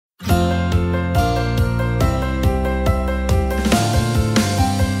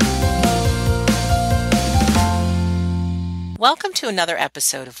Welcome to another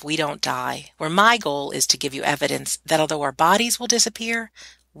episode of We Don't Die, where my goal is to give you evidence that although our bodies will disappear,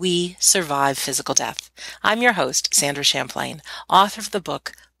 we survive physical death. I'm your host, Sandra Champlain, author of the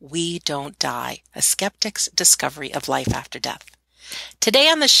book We Don't Die, A Skeptic's Discovery of Life After Death. Today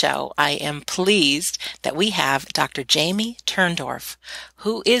on the show, I am pleased that we have Dr. Jamie Turndorf,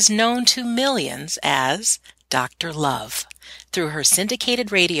 who is known to millions as Dr. Love, through her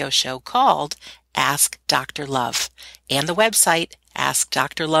syndicated radio show called Ask Dr. Love, and the website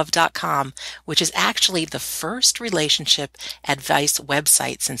askdrlove.com, which is actually the first relationship advice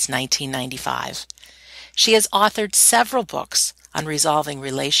website since 1995. She has authored several books on resolving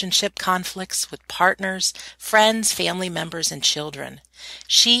relationship conflicts with partners, friends, family members, and children.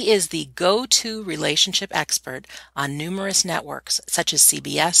 She is the go-to relationship expert on numerous networks such as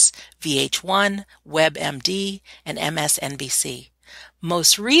CBS, VH1, WebMD, and MSNBC.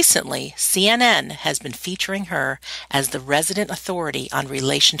 Most recently, CNN has been featuring her as the resident authority on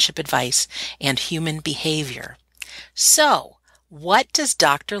relationship advice and human behavior. So, what does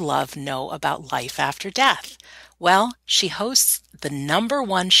Dr. Love know about life after death? Well, she hosts the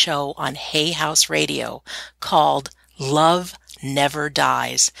 #1 show on Hay House Radio called Love Never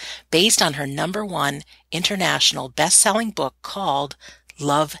Dies, based on her #1 international best-selling book called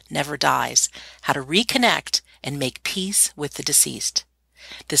Love Never Dies, How to Reconnect and Make Peace with the Deceased.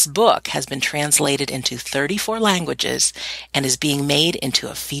 This book has been translated into 34 languages and is being made into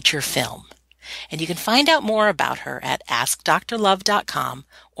a feature film. And you can find out more about her at askdrlove.com,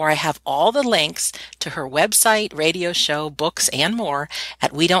 or I have all the links to her website, radio show, books, and more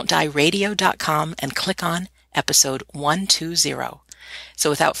at wedon'tdieradio.com and click on episode 120. So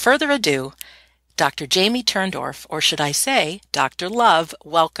without further ado, Dr. Jamie Turndorf, or should I say, Dr. Love,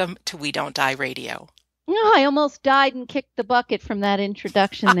 welcome to We Don't Die Radio. No, I almost died and kicked the bucket from that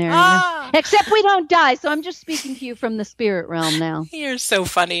introduction there. Except we don't die, so I'm just speaking to you from the spirit realm now. You're so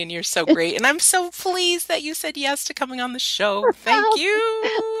funny and you're so great, and I'm so pleased that you said yes to coming on the show. Thank you.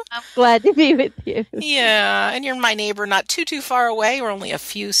 I'm glad to be with you. Yeah, and you're my neighbor, not too far away. We're only a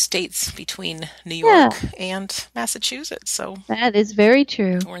few states between New York and Massachusetts, so that is very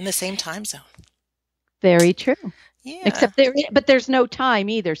true. We're in the same time zone. Very true. Yeah. Except there's no time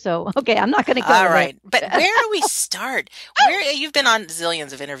either. So, okay, I'm not going to go. All right. But where do we start? You've been on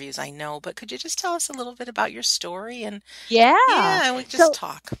zillions of interviews, I know, but could you just tell us a little bit about your story? And yeah, we just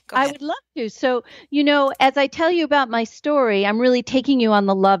talk. Go ahead. I would love to. So, as I tell you about my story, I'm really taking you on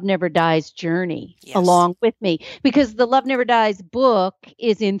the Love Never Dies journey along with me, because the Love Never Dies book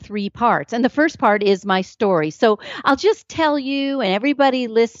is in 3 parts. And the first part is my story. So I'll just tell you and everybody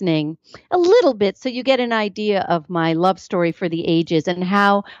listening a little bit so you get an idea of my love story for the ages and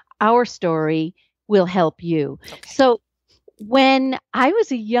how our story will help you. Okay. So when I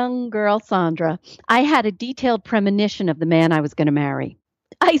was a young girl, Sandra, I had a detailed premonition of the man I was going to marry.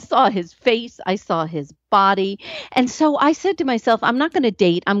 I saw his face, I saw his body. And so I said to myself, I'm not going to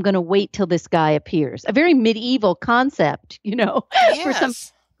date. I'm going to wait till this guy appears. A very medieval concept, for some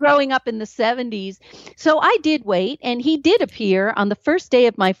growing up in the 70s. So I did wait, and he did appear on the first day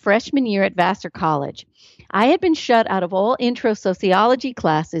of my freshman year at Vassar College. I had been shut out of all intro sociology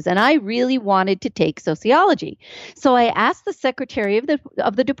classes, and I really wanted to take sociology. So I asked the secretary of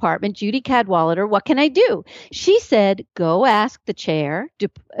the department, Judy Cadwallader, what can I do? She said, go ask the chair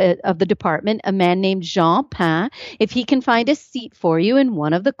of the department, a man named Champlain, if he can find a seat for you in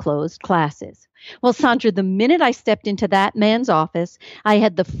one of the closed classes. Well, Sandra, the minute I stepped into that man's office, I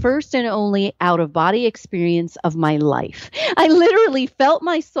had the first and only out-of-body experience of my life. I literally felt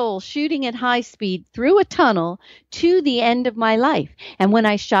my soul shooting at high speed through a tunnel to the end of my life. And when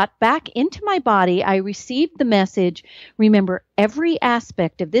I shot back into my body, I received the message, remember every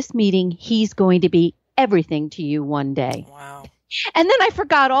aspect of this meeting, he's going to be everything to you one day. Wow. And then I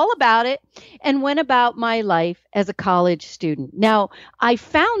forgot all about it and went about my life as a college student. Now, I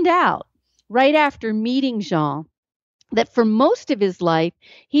found out right after meeting Jean that for most of his life,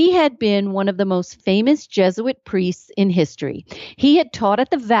 he had been one of the most famous Jesuit priests in history. He had taught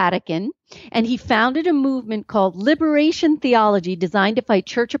at the Vatican, and he founded a movement called Liberation Theology designed to fight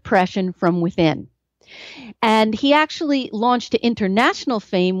church oppression from within. And he actually launched to international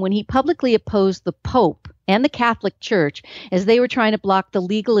fame when he publicly opposed the Pope and the Catholic Church as they were trying to block the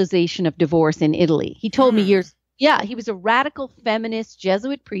legalization of divorce in Italy. He told me Yeah, he was a radical feminist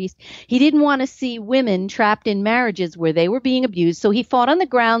Jesuit priest. He didn't want to see women trapped in marriages where they were being abused. So he fought on the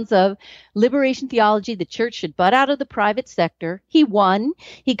grounds of liberation theology. The church should butt out of the private sector. He won.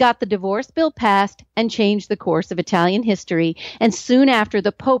 He got the divorce bill passed and changed the course of Italian history. And soon after,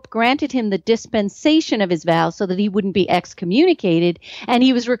 the Pope granted him the dispensation of his vows so that he wouldn't be excommunicated. And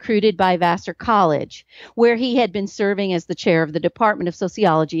he was recruited by Vassar College, where he had been serving as the chair of the Department of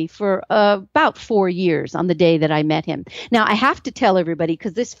Sociology for about 4 years on the day that I met him. Now, I have to tell everybody,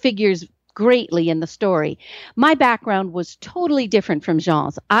 because this figures greatly in the story, my background was totally different from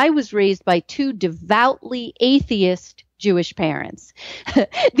Jean's. I was raised by two devoutly atheist Jewish parents.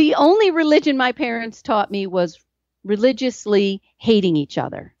 The only religion my parents taught me was religiously hating each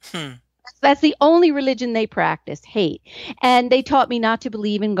other. That's the only religion they practiced, hate. And they taught me not to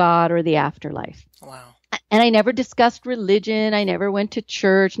believe in God or the afterlife. Wow. And I never discussed religion. I never went to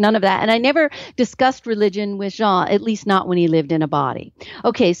church, none of that. And I never discussed religion with Jean, at least not when he lived in a body.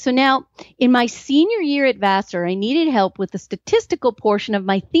 Okay, so now in my senior year at Vassar, I needed help with the statistical portion of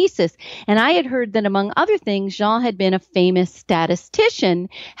my thesis. And I had heard that, among other things, Jean had been a famous statistician,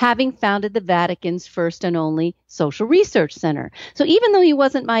 having founded the Vatican's first and only social research center. So even though he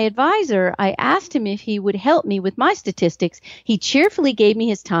wasn't my advisor, I asked him if he would help me with my statistics. He cheerfully gave me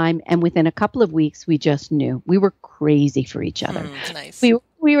his time, and within a couple of weeks, we just knew. We were crazy for each other. Nice.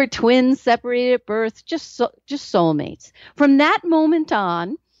 We were twins, separated at birth, just soulmates. From that moment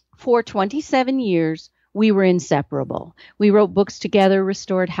on, for 27 years, we were inseparable. We wrote books together,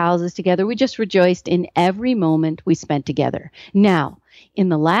 restored houses together. We just rejoiced in every moment we spent together. Now, in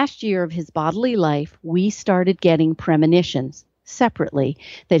the last year of his bodily life, we started getting premonitions separately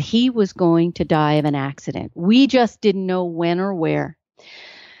that he was going to die of an accident. We just didn't know when or where.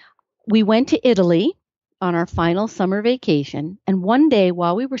 We went to Italy on our final summer vacation, and one day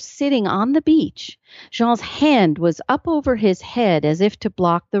while we were sitting on the beach, Jean's hand was up over his head as if to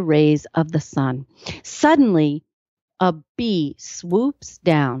block the rays of the sun. Suddenly, a bee swoops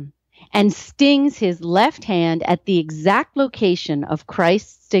down and stings his left hand at the exact location of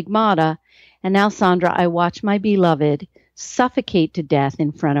Christ's stigmata. And now, Sandra, I watch my beloved suffocate to death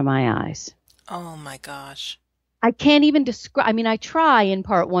in front of my eyes. Oh, my gosh. I can't even describe. I mean, I try in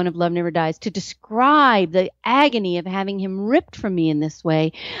part one of Love Never Dies to describe the agony of having him ripped from me in this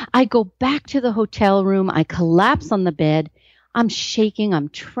way. I go back to the hotel room. I collapse on the bed. I'm shaking. I'm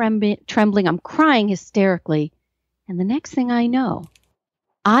trembling. I'm crying hysterically. And the next thing I know,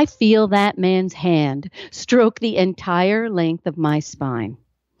 I feel that man's hand stroke the entire length of my spine.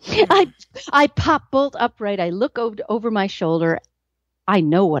 I pop bolt upright. I look over my shoulder. I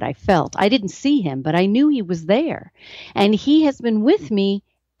know what I felt. I didn't see him, but I knew he was there. And he has been with me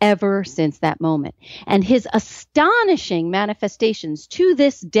ever since that moment. And his astonishing manifestations to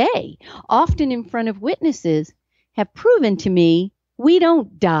this day, often in front of witnesses, have proven to me we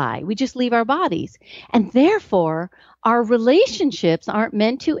don't die. We just leave our bodies. And therefore, our relationships aren't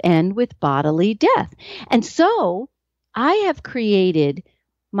meant to end with bodily death. And so I have created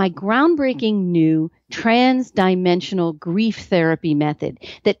my groundbreaking new trans-dimensional grief therapy method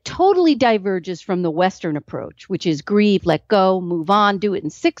that totally diverges from the Western approach, which is grieve, let go, move on, do it in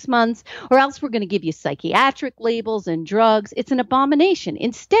 6 months, or else we're going to give you psychiatric labels and drugs. It's an abomination.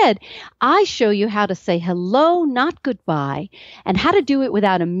 Instead, I show you how to say hello, not goodbye, and how to do it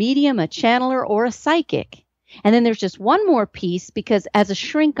without a medium, a channeler, or a psychic. And then there's just one more piece, because as a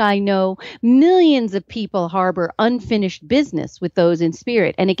shrink, I know millions of people harbor unfinished business with those in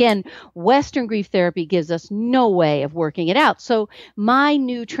spirit. And again, Western grief therapy gives us no way of working it out. So my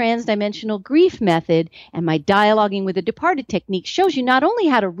new transdimensional grief method and my dialoguing with the departed technique shows you not only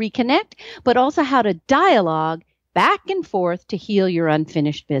how to reconnect, but also how to dialogue back and forth to heal your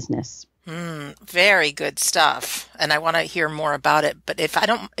unfinished business. Very good stuff. And I want to hear more about it. But if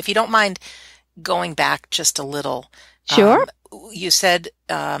you don't mind going back just a little. Sure. You said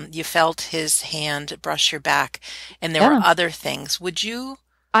you felt his hand brush your back, and there were other things. Would you?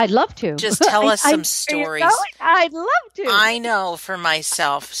 I'd love to. Just tell us some stories. I'd love to. I know for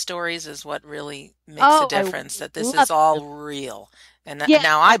myself, stories is what really makes a difference, that this is all real. And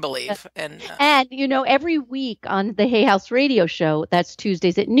now I believe. And you know, every week on the Hay House radio show, that's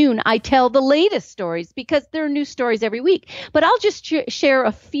Tuesdays at noon, I tell the latest stories because there are new stories every week. But I'll just share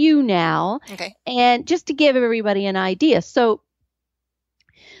a few now. Okay. And just to give everybody an idea. So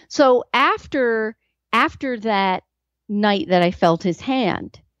after that night that I felt his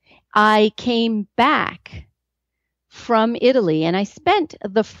hand, I came back from Italy. And I spent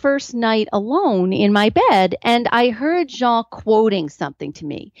the first night alone in my bed, and I heard Jean quoting something to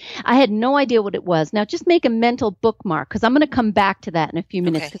me. I had no idea what it was. Now, just make a mental bookmark, because I'm going to come back to that in a few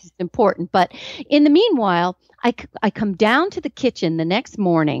minutes because it's important. But in the meanwhile, I come down to the kitchen the next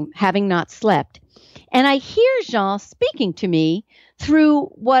morning, having not slept, and I hear Jean speaking to me through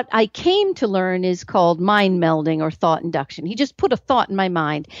what I came to learn is called mind melding or thought induction. He just put a thought in my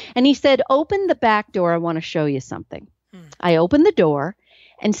mind, and he said, open the back door. I want to show you something. I opened the door,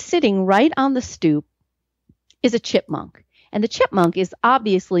 and sitting right on the stoop is a chipmunk. And the chipmunk is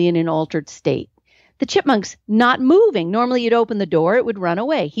obviously in an altered state. The chipmunk's not moving. Normally you'd open the door, it would run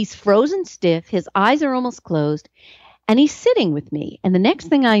away. He's frozen stiff. His eyes are almost closed, and he's sitting with me. And the next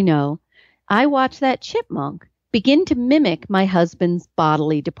thing I know, I watch that chipmunk begin to mimic my husband's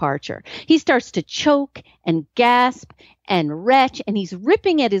bodily departure. He starts to choke and gasp and retch, and he's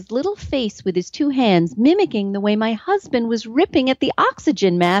ripping at his little face with his two hands, mimicking the way my husband was ripping at the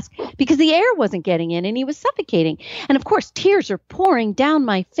oxygen mask because the air wasn't getting in and he was suffocating. And of course, tears are pouring down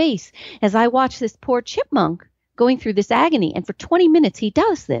my face as I watch this poor chipmunk going through this agony. And for 20 minutes, he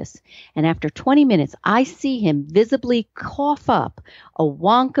does this. And after 20 minutes, I see him visibly cough up a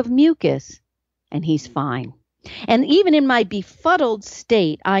wonk of mucus, and he's fine. And even in my befuddled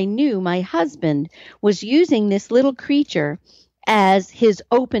state, I knew my husband was using this little creature as his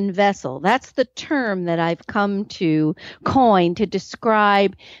open vessel. That's the term that I've come to coin to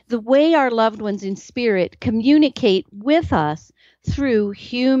describe the way our loved ones in spirit communicate with us through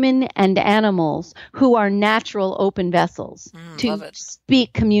human and animals who are natural open vessels to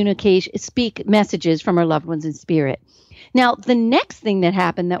speak messages from our loved ones in spirit. Now, the next thing that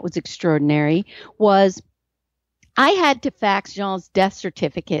happened that was extraordinary was I had to fax Jean's death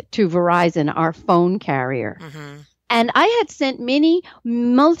certificate to Verizon, our phone carrier. And I had sent many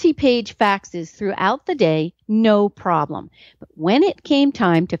multi-page faxes throughout the day, no problem. But when it came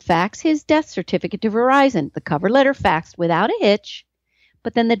time to fax his death certificate to Verizon, the cover letter faxed without a hitch,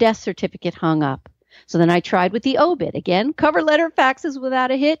 but then the death certificate hung up. So then I tried with the obit. Again, cover letter faxes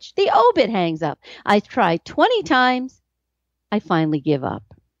without a hitch, the obit hangs up. I tried 20 times. I finally give up.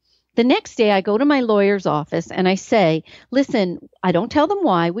 The next day, I go to my lawyer's office and I say, listen, I don't tell them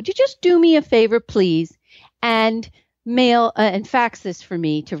why. Would you just do me a favor, please, and mail and fax this for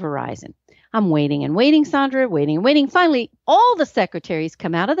me to Verizon? I'm waiting and waiting, Sandra, waiting and waiting. Finally, all the secretaries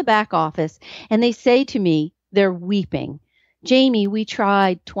come out of the back office and they say to me, they're weeping, Jamie, we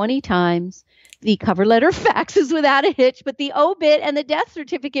tried 20 times. The cover letter faxes without a hitch, but the obit and the death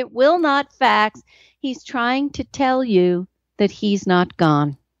certificate will not fax. He's trying to tell you that he's not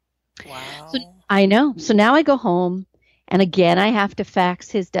gone. Wow. So, I know. So now I go home, and again I have to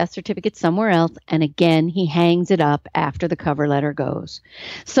fax his death certificate somewhere else, and again he hangs it up after the cover letter goes.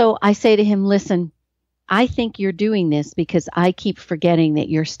 So I say to him, listen, I think you're doing this because I keep forgetting that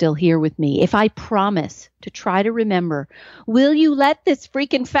you're still here with me. If I promise to try to remember, will you let this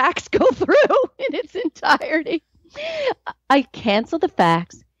freaking fax go through in its entirety? I cancel the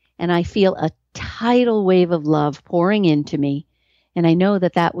fax, and I feel a tidal wave of love pouring into me. And I know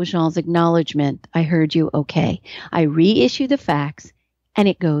that that was Jean's acknowledgement. I heard you. Okay. I reissue the fax, and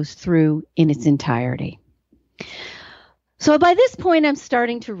it goes through in its entirety. So by this point, I'm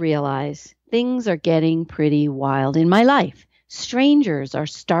starting to realize things are getting pretty wild in my life. Strangers are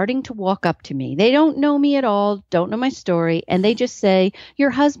starting to walk up to me. They don't know me at all, don't know my story, and they just say,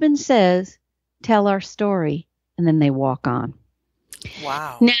 your husband says, tell our story, and then they walk on.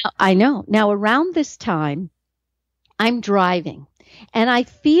 Wow. Now, I know. Now, around this time, I'm driving. And I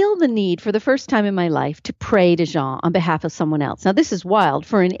feel the need for the first time in my life to pray to Jean on behalf of someone else. Now, this is wild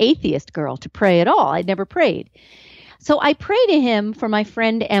for an atheist girl to pray at all. I'd never prayed. So I pray to him for my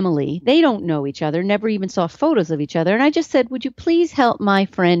friend Emily. They don't know each other, never even saw photos of each other. And I just said, would you please help my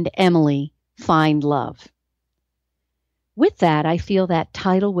friend Emily find love? With that, I feel that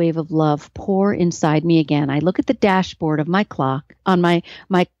tidal wave of love pour inside me again. I look at the dashboard of my clock on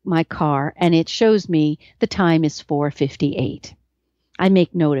my car, and it shows me the time is 4:58. I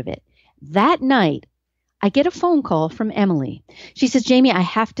make note of it. That night, I get a phone call from Emily. She says, Jamie, I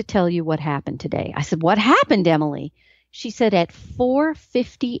have to tell you what happened today. I said, what happened, Emily? She said, at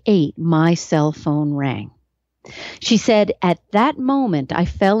 4:58, my cell phone rang. She said, at that moment, I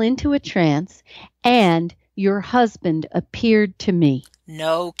fell into a trance, and your husband appeared to me.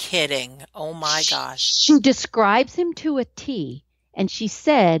 No kidding. Oh, my gosh. She describes him to a T, and she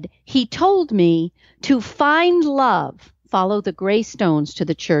said, he told me to find love. Follow the gray stones to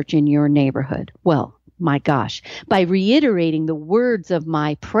the church in your neighborhood. Well, my gosh, by reiterating the words of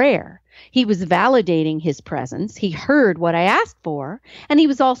my prayer, He was validating his presence. He heard what I asked for, and he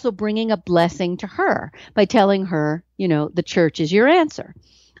was also bringing a blessing to her by telling her, the church is your answer.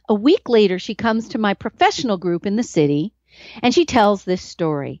 A week later, she comes to my professional group in the city, and she tells this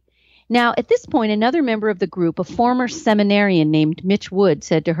story. Now, at this point, another member of the group, a former seminarian named Mitch Wood,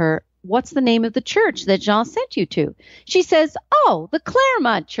 said to her, "What's the name of the church that Jean sent you to?" She says, "Oh, the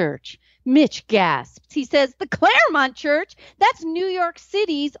Claremont Church." Mitch gasps. He says, "The Claremont Church? That's New York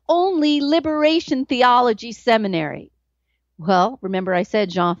City's only liberation theology seminary." Well, remember I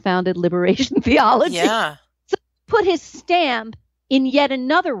said Jean founded liberation theology? Yeah. So put his stamp in yet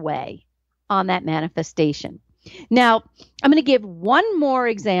another way on that manifestation. Now, I'm going to give one more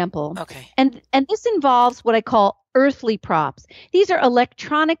example. Okay. And this involves what I call earthly props. These are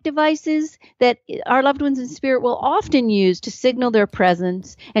electronic devices that our loved ones in spirit will often use to signal their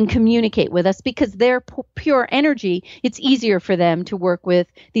presence and communicate with us because they're pure energy. It's easier for them to work with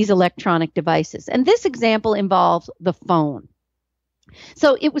these electronic devices. And this example involves the phone.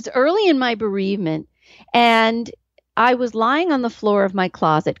 So it was early in my bereavement, and I was lying on the floor of my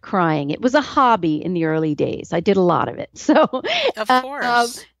closet crying. It was a hobby in the early days. I did a lot of it. So, of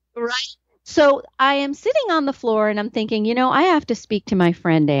course. Right. So I am sitting on the floor and I'm thinking, I have to speak to my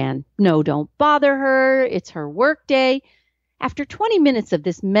friend Anne. No, don't bother her. It's her work day. After 20 minutes of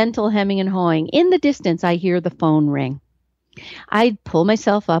this mental hemming and hawing, in the distance, I hear the phone ring. I pull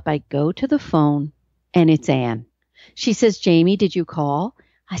myself up. I go to the phone, and it's Anne. She says, "Jamie, did you call?"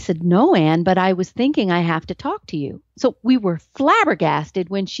 I said, "No, Anne, but I was thinking I have to talk to you." So we were flabbergasted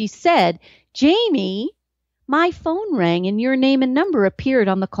when she said, "Jamie, my phone rang and your name and number appeared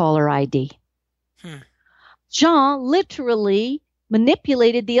on the caller ID." Jean literally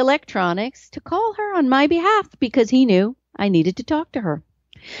manipulated the electronics to call her on my behalf because he knew I needed to talk to her.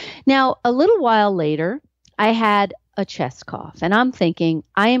 Now, a little while later, I had a chest cough, and I'm thinking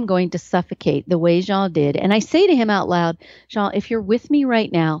I am going to suffocate the way Jean did. And I say to him out loud, "Jean, if you're with me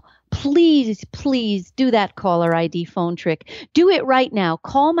right now, please, please do that caller ID phone trick. Do it right now.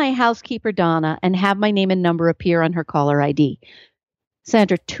 Call my housekeeper, Donna, and have my name and number appear on her caller ID."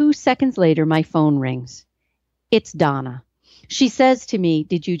 Sandra, 2 seconds later, my phone rings. It's Donna. She says to me,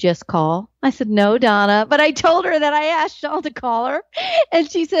 "Did you just call?" I said, "No, Donna," but I told her that I asked Jean to call her.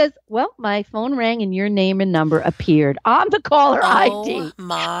 And she says, "Well, my phone rang and your name and number appeared on the caller ID. Oh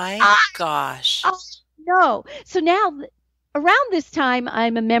my gosh. No. So now, around this time,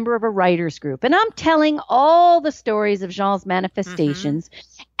 I'm a member of a writers group, and I'm telling all the stories of Jean's manifestations.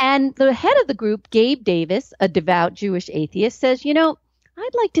 And the head of the group, Gabe Davis, a devout Jewish atheist, says,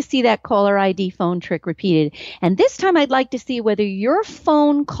 "I'd like to see that caller ID phone trick repeated. And this time I'd like to see whether your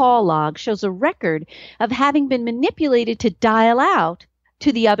phone call log shows a record of having been manipulated to dial out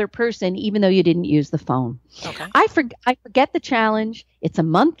to the other person, even though you didn't use the phone." Okay. I forget the challenge. It's a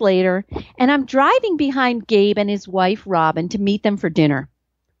month later, and I'm driving behind Gabe and his wife, Robin, to meet them for dinner,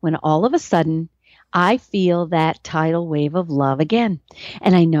 when all of a sudden, I feel that tidal wave of love again.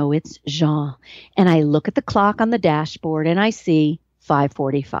 And I know it's Jean. And I look at the clock on the dashboard, and I see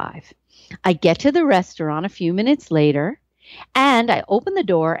 5:45. I get to the restaurant a few minutes later, and I open the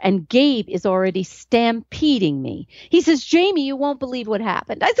door, and Gabe is already stampeding me. He says, "Jamie, you won't believe what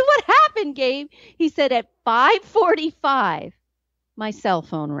happened." I said, "What happened, Gabe?" He said, "At 5:45, my cell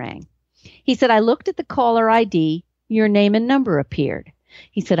phone rang." He said, "I looked at the caller ID. Your name and number appeared."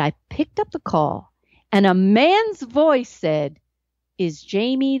 He said, "I picked up the call, and a man's voice said, 'Is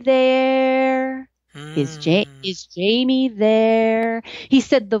Jamie there? Is Jamie there?'" He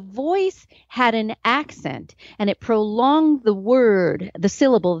said the voice had an accent, and it prolonged the word, the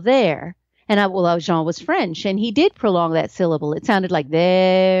syllable there. And Jean was French, and he did prolong that syllable. It sounded like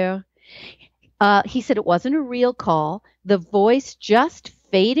there. He said it wasn't a real call. The voice just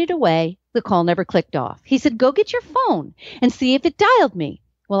faded away. The call never clicked off. He said, "Go get your phone and see if it dialed me."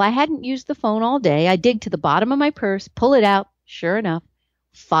 Well, I hadn't used the phone all day. I dig to the bottom of my purse, pull it out. Sure enough,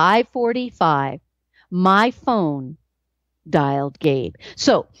 5:45. My phone dialed Gabe.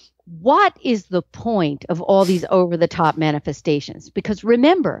 So what is the point of all these over-the-top manifestations? Because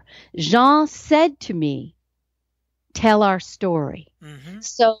remember, Jean said to me, "Tell our story."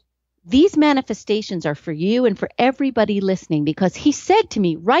 So these manifestations are for you and for everybody listening, because he said to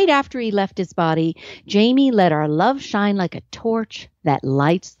me right after he left his body, "Jamie, let our love shine like a torch that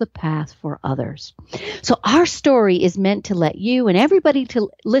lights the path for others." So our story is meant to let you and everybody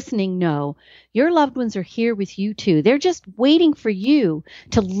listening know your loved ones are here with you too. They're just waiting for you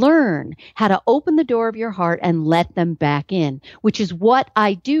to learn how to open the door of your heart and let them back in, which is what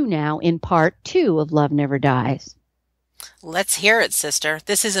I do now in part 2 of Love Never Dies. Let's hear it, sister.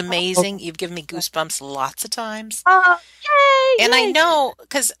 This is amazing. You've given me goosebumps lots of times. Oh, yay, And I yay. know,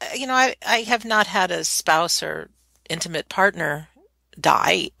 because, I have not had a spouse or intimate partner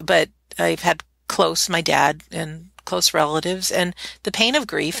die, but I've had my dad and close relatives, and the pain of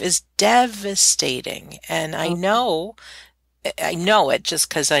grief is devastating. And I know it just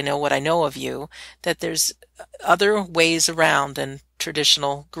because I know what I know of you, that there's other ways around than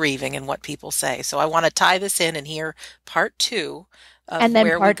traditional grieving and what people say. So I want to tie this in and hear part two of And then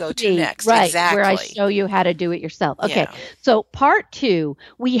where we part go to three, next. right, where I Exactly. show you how to do it yourself. Okay, Yeah. so part two,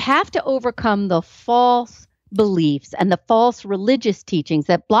 we have to overcome the false beliefs and the false religious teachings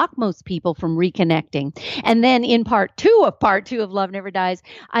that block most people from reconnecting. And then in part two of Love Never Dies,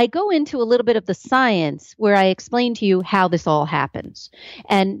 I go into a little bit of the science where I explain to you how this all happens.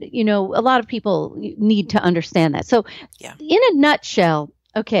 And, a lot of people need to understand that. So, Yeah. in a nutshell,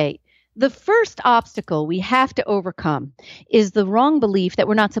 okay, the first obstacle we have to overcome is the wrong belief that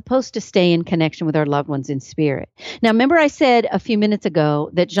we're not supposed to stay in connection with our loved ones in spirit. Now, remember I said a few minutes ago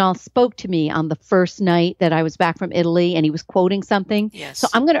that Jean spoke to me on the first night that I was back from Italy and he was quoting something? Yes. So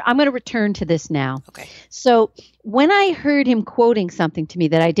I'm going to return to this now. Okay. So when I heard him quoting something to me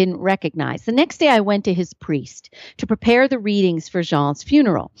that I didn't recognize, the next day I went to his priest to prepare the readings for Jean's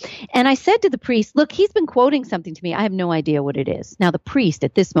funeral. And I said to the priest, look, he's been quoting something to me. I have no idea what it is. Now, the priest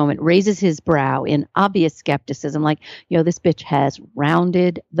at this moment raises his brow in obvious skepticism, like, this bitch has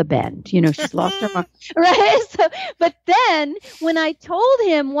rounded the bend. She's lost her mind. Right? So, but then when I told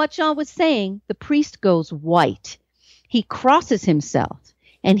him what Jean was saying, the priest goes white. He crosses himself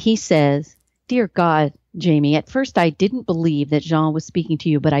and he says, dear God, Jamie, at first I didn't believe that Jean was speaking to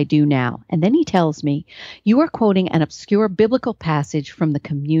you, but I do now. And then he tells me, you are quoting an obscure biblical passage from the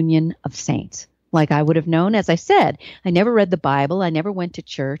Communion of Saints. Like I would have known, as I said, I never read the Bible. I never went to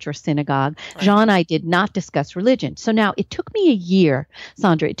church or synagogue. Right. Jean and I did not discuss religion. So now it took me a year,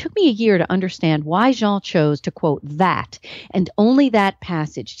 Sandra, to understand why Jean chose to quote that and only that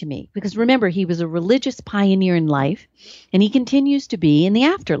passage to me. Because remember, he was a religious pioneer in life and he continues to be in the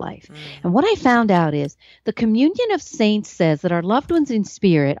afterlife. And what I found out is the Communion of Saints says that our loved ones in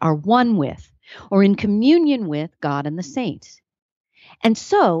spirit are one with or in communion with God and the saints. And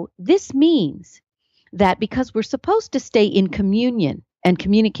so this means that because we're supposed to stay in communion and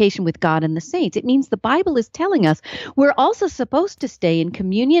communication with God and the saints, it means the Bible is telling us we're also supposed to stay in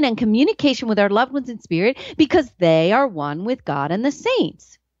communion and communication with our loved ones in spirit because they are one with God and the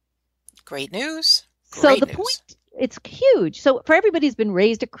saints. Great news. So the point, it's huge. So for everybody who's been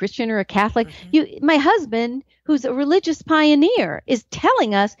raised a Christian or a Catholic, my husband, who's a religious pioneer, is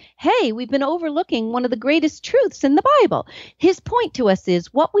telling us, hey, we've been overlooking one of the greatest truths in the Bible. His point to us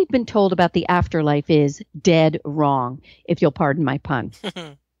is what we've been told about the afterlife is dead wrong, if you'll pardon my pun.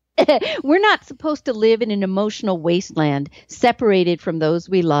 We're not supposed to live in an emotional wasteland, separated from those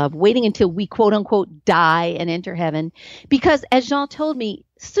we love, waiting until we, quote unquote, die and enter heaven. Because as Jean told me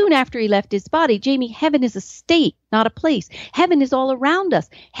soon after he left his body, Jamie, heaven is a state, not a place. Heaven is all around us.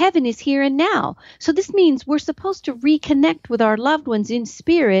 Heaven is here and now. So this means we're supposed to reconnect with our loved ones in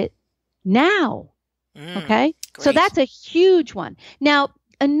spirit now. Okay? Great. So that's a huge one. Now,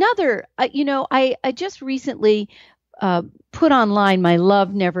 another, I just recently put online my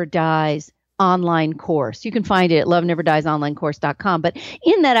Love Never Dies online course. You can find it at loveneverdiesoNlinecourse.com. But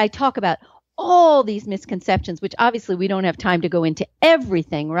in that, I talk about all these misconceptions, which obviously we don't have time to go into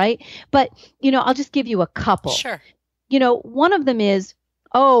everything, right? But, I'll just give you a couple. Sure. One of them is,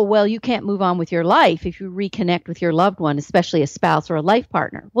 oh, well, you can't move on with your life if you reconnect with your loved one, especially a spouse or a life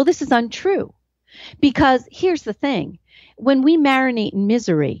partner. Well, this is untrue. Because here's the thing. When we marinate in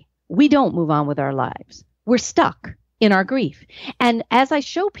misery, we don't move on with our lives. We're stuck in our grief. And as I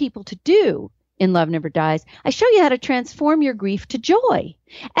show people to do in Love Never Dies, I show you how to transform your grief to joy.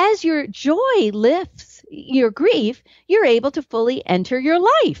 As your joy lifts your grief, you're able to fully enter your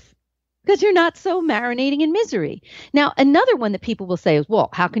life because you're not so marinating in misery. Now, another one that people will say is, well,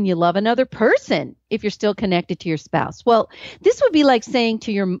 how can you love another person if you're still connected to your spouse? Well, this would be like saying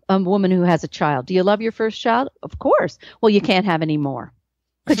to your woman who has a child, do you love your first child? Of course. Well, you can't have any more.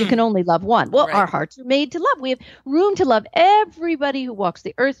 Because you can only love one. Well, right. Our hearts are made to love. We have room to love everybody who walks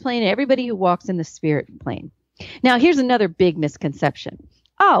the earth plane, everybody who walks in the spirit plane. Now, here's another big misconception.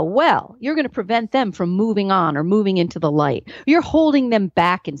 Oh, well, you're going to prevent them from moving on or moving into the light. You're holding them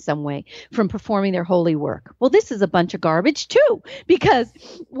back in some way from performing their holy work. Well, this is a bunch of garbage, too, because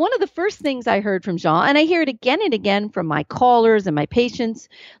one of the first things I heard from Jean, and I hear it again and again from my callers and my patients,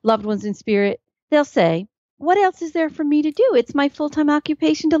 loved ones in spirit, they'll say, what else is there for me to do? It's my full-time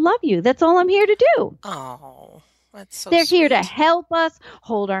occupation to love you. That's all I'm here to do. Oh. That's so They're here to sweet. help us,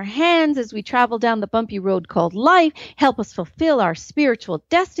 hold our hands as we travel down the bumpy road called life, help us fulfill our spiritual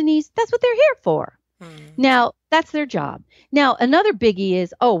destinies. That's what they're here for. Now, that's their job. Now, another biggie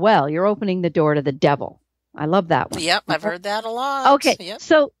is, oh, well, you're opening the door to the devil. I love that one. Yep, I've heard that a lot. Okay, yep.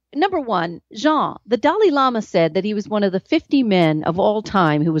 So number one, Jean, the Dalai Lama said that he was one of the 50 men of all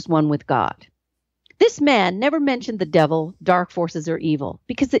time who was one with God. This man never mentioned the devil, dark forces, or evil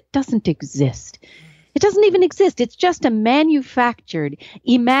because it doesn't exist. It doesn't even exist. It's just a manufactured,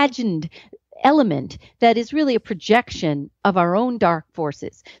 imagined element that is really a projection of our own dark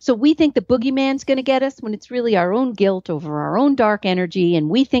forces. So we think the boogeyman's going to get us when it's really our own guilt over our own dark energy, and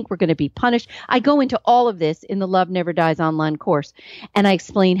we think we're going to be punished. I go into all of this in the Love Never Dies online course, and I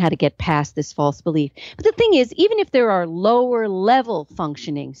explain how to get past this false belief. But the thing is, even if there are lower level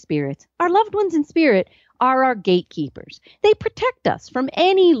functioning spirits, our loved ones in spirit are our gatekeepers. They protect us from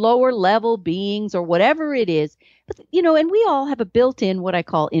any lower level beings or whatever it is. But, and we all have a built-in what I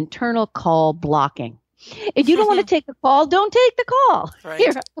call internal call blocking. If you don't want to take the call, don't take the call. Right.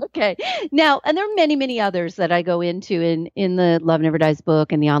 Here, okay. Now, and there are many, many others that I go into in the Love Never Dies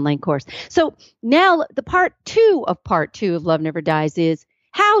book and the online course. So now the part two of Love Never Dies is,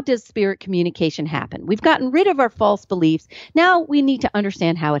 how does spirit communication happen? We've gotten rid of our false beliefs. Now we need to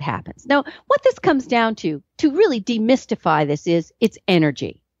understand how it happens. Now, what this comes down to really demystify this, is it's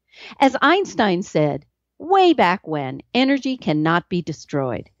energy. As Einstein said way back when, energy cannot be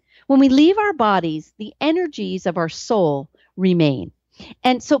destroyed. When we leave our bodies, the energies of our soul remain.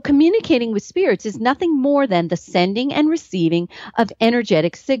 And so communicating with spirits is nothing more than the sending and receiving of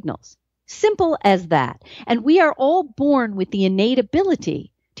energetic signals. Simple as that. And we are all born with the innate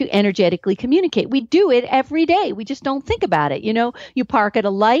ability to energetically communicate. We do it every day. We just don't think about it. You park at a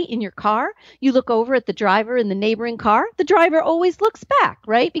light in your car. You look over at the driver in the neighboring car. The driver always looks back,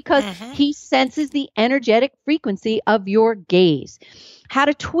 right? Because he senses the energetic frequency of your gaze. How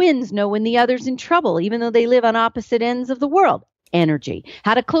do twins know when the other's in trouble, even though they live on opposite ends of the world? Energy.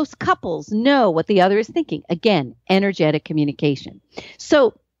 How do close couples know what the other is thinking? Again, energetic communication.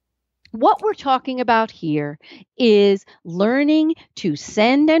 So what we're talking about here is learning to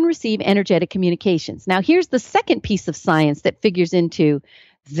send and receive energetic communications. Now, here's the second piece of science that figures into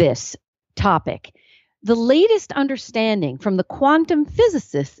this topic. The latest understanding from the quantum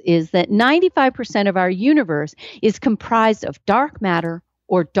physicists is that 95% of our universe is comprised of dark matter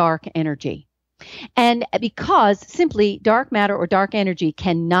or dark energy. And because simply dark matter or dark energy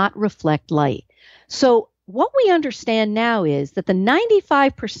cannot reflect light. So what we understand now is that the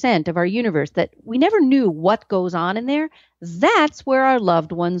 95% of our universe that we never knew what goes on in there, that's where our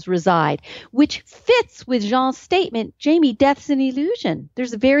loved ones reside, which fits with Jean's statement, Jamie, death's an illusion.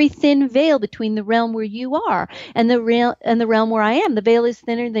 There's a very thin veil between the realm where you are and the realm where I am. The veil is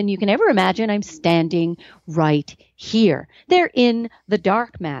thinner than you can ever imagine. I'm standing right here. They're in the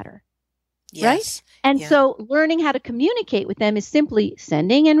dark matter. Yes. Right? And so learning how to communicate with them is simply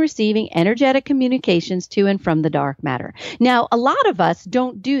sending and receiving energetic communications to and from the dark matter. Now, a lot of us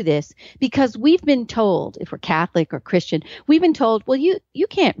don't do this because we've been told, if we're Catholic or Christian, we've been told, well, you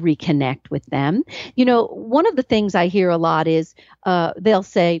can't reconnect with them. One of the things I hear a lot is they'll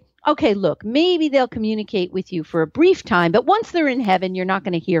say, okay, look, maybe they'll communicate with you for a brief time, but once they're in heaven, you're not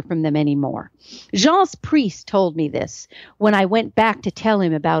going to hear from them anymore. Jean's priest told me this when I went back to tell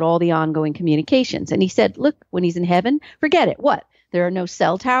him about all the ongoing communications. And he said, look, when he's in heaven, forget it. What? There are no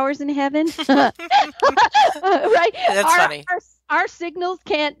cell towers in heaven? Right? That's funny. Our signals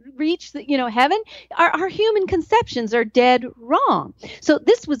can't reach heaven. Our human conceptions are dead wrong. So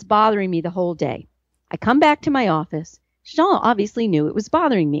this was bothering me the whole day. I come back to my office. Jean obviously knew it was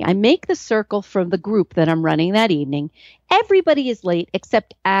bothering me. I make the circle from the group that I'm running that evening. Everybody is late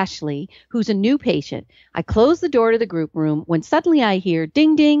except Ashley, who's a new patient. I close the door to the group room when suddenly I hear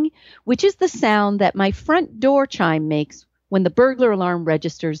ding, ding, which is the sound that my front door chime makes when the burglar alarm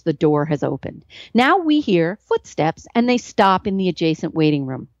registers the door has opened. Now we hear footsteps and they stop in the adjacent waiting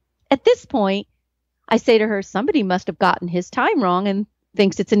room. At this point, I say to her, somebody must have gotten his time wrong and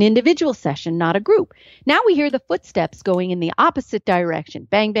thinks it's an individual session, not a group. Now we hear the footsteps going in the opposite direction.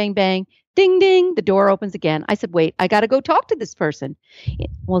 Bang, bang, bang. Ding, ding. The door opens again. I said, wait, I got to go talk to this person.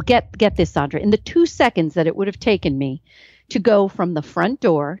 Well, get this, Sandra. In the 2 seconds that it would have taken me to go from the front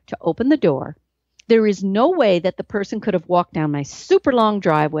door to open the door, there is no way that the person could have walked down my super long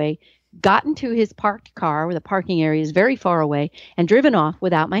driveway, gotten to his parked car where the parking area is very far away, and driven off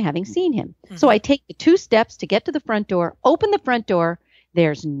without my having seen him. Mm-hmm. So I take the 2 steps to get to the front door, open the front door.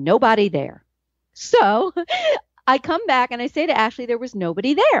 There's nobody there. So I come back and I say to Ashley, there was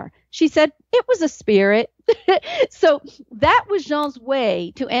nobody there. She said, it was a spirit. So that was Jean's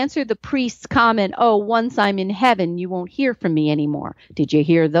way to answer the priest's comment, oh, once I'm in heaven, you won't hear from me anymore. Did you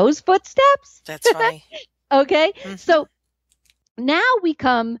hear those footsteps? That's funny. Okay. Mm-hmm. So now we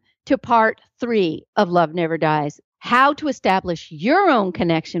come to part 3 of Love Never Dies. How to establish your own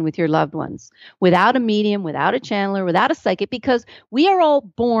connection with your loved ones without a medium, without a channeler, without a psychic, because we are all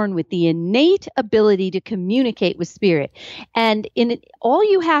born with the innate ability to communicate with spirit. And all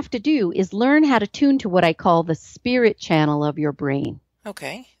you have to do is learn how to tune to what I call the spirit channel of your brain.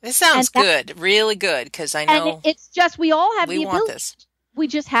 Okay. This sounds good, really good, because I know. And it's just, we all have the ability. This. We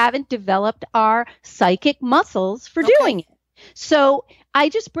just haven't developed our psychic muscles for doing it. So I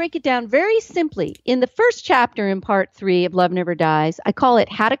just break it down very simply. In the first chapter in part 3 of Love Never Dies, I call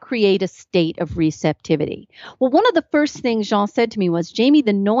it How to Create a State of Receptivity. Well, one of the first things Jean said to me was, Jamie,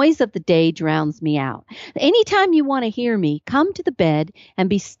 the noise of the day drowns me out. Anytime you want to hear me, come to the bed and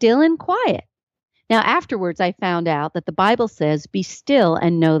be still and quiet. Now, afterwards, I found out that the Bible says, be still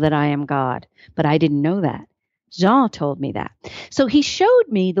and know that I am God. But I didn't know that. Jean told me that. So he showed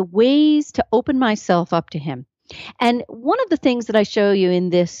me the ways to open myself up to him. And one of the things that I show you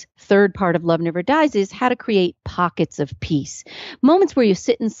in this third part of Love Never Dies is how to create pockets of peace. Moments where you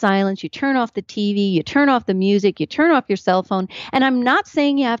sit in silence, you turn off the TV, you turn off the music, you turn off your cell phone. And I'm not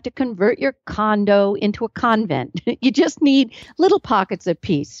saying you have to convert your condo into a convent. You just need little pockets of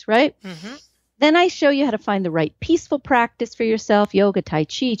peace, right? Mm-hmm. Then I show you how to find the right peaceful practice for yourself, yoga, tai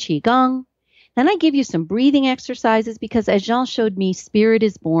chi, qigong. Then I give you some breathing exercises because, as Jean showed me, spirit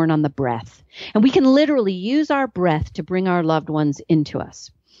is born on the breath. And we can literally use our breath to bring our loved ones into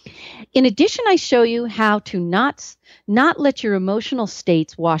us. In addition, I show you how to not let your emotional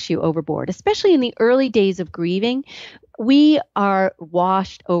states wash you overboard. Especially in the early days of grieving, we are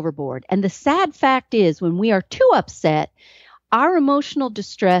washed overboard. And the sad fact is, when we are too upset, our emotional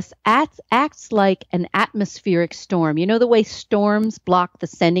distress acts like an atmospheric storm. You know the way storms block the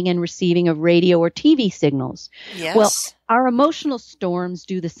sending and receiving of radio or TV signals? Yes. Well, our emotional storms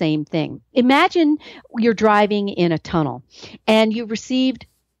do the same thing. Imagine you're driving in a tunnel and you received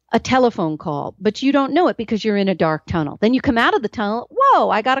a telephone call, but you don't know it because you're in a dark tunnel. Then you come out of the tunnel. Whoa,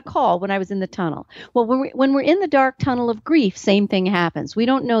 I got a call when I was in the tunnel. Well, when we're in the dark tunnel of grief, same thing happens. We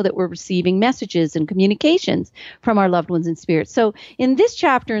don't know that we're receiving messages and communications from our loved ones in spirit. So in this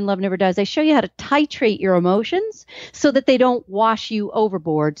chapter in Love Never Dies, I show you how to titrate your emotions so that they don't wash you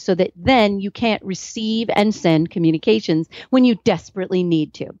overboard, so that then you can't receive and send communications when you desperately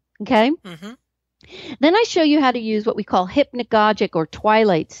need to. Okay? Mm-hmm. Then I show you how to use what we call hypnagogic or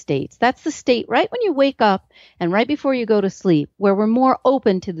twilight states. That's the state right when you wake up and right before you go to sleep, where we're more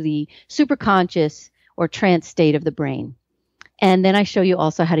open to the superconscious or trance state of the brain. And then I show you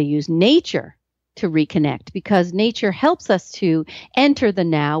also how to use nature to reconnect, because nature helps us to enter the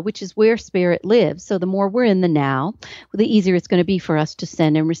now, which is where spirit lives. So the more we're in the now, the easier it's going to be for us to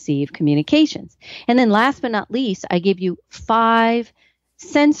send and receive communications. And then last but not least, I give you 5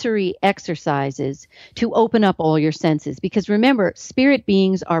 sensory exercises to open up all your senses. Because remember, spirit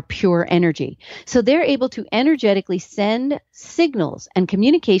beings are pure energy. So they're able to energetically send signals and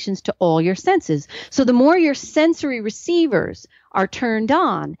communications to all your senses. So the more your sensory receivers are turned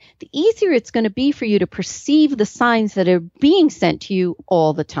on, the easier it's going to be for you to perceive the signs that are being sent to you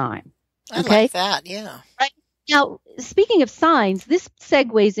all the time. I like that, yeah. Right. Now, speaking of signs, this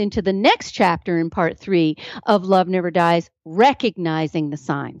segues into the next chapter in part 3 of Love Never Dies, recognizing the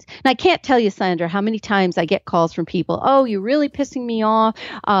signs. And I can't tell you, Sandra, how many times I get calls from people, oh, you're really pissing me off.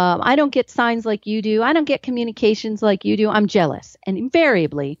 I don't get signs like you do. I don't get communications like you do. I'm jealous. And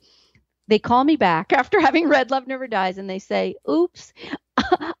invariably, they call me back after having read Love Never Dies and they say, oops,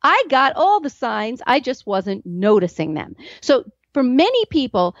 I got all the signs. I just wasn't noticing them. So for many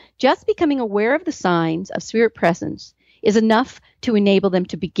people, just becoming aware of the signs of spirit presence is enough to enable them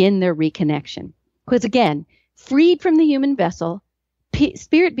to begin their reconnection. Because again, freed from the human vessel,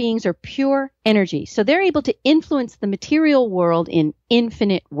 spirit beings are pure energy. So they're able to influence the material world in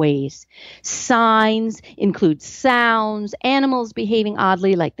infinite ways. Signs include sounds, animals behaving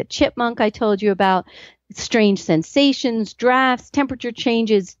oddly like the chipmunk I told you about, strange sensations, drafts, temperature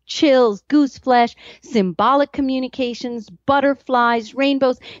changes, chills, goose flesh, symbolic communications, butterflies,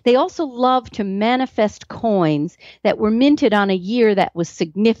 rainbows. They also love to manifest coins that were minted on a year that was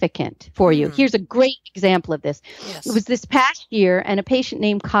significant for you. Here's a great example of this. Yes. It was this past year, and a patient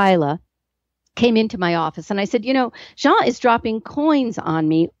named Kyla came into my office and I said, you know, Jean is dropping coins on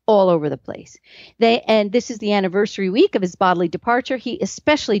me all over the place. And this is the anniversary week of his bodily departure. He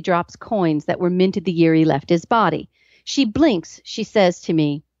especially drops coins that were minted the year he left his body. She blinks. She says to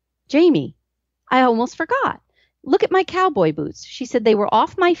me, Jamie, I almost forgot. look at my cowboy boots. She said they were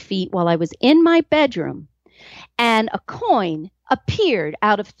off my feet while I was in my bedroom, and a coin appeared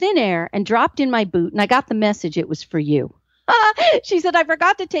out of thin air and dropped in my boot, and I got the message it was for you. She said, I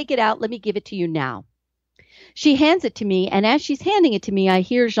forgot to take it out. Let me give it to you now. She hands it to me, and as she's handing it to me, I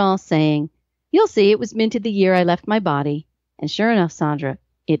hear Jean saying, you'll see, it was minted the year I left my body. And sure enough, Sandra,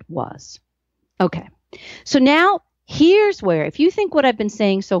 it was. Okay. So now here's where, if you think what I've been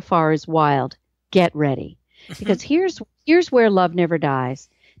saying so far is wild, get ready. Because here's where Love Never Dies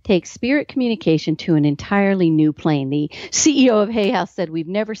takes spirit communication to an entirely new plane. The CEO of Hay House said, we've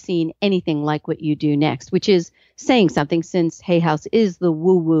never seen anything like what you do next, which is saying something since Hay House is the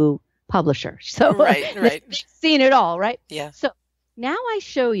woo-woo publisher. So right. They've seen it all, right? Yeah. So now I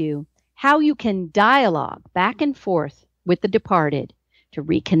show you how you can dialogue back and forth with the departed to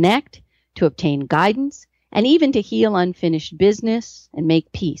reconnect, to obtain guidance, and even to heal unfinished business and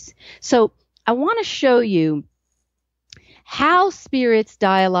make peace. So I want to show you how spirits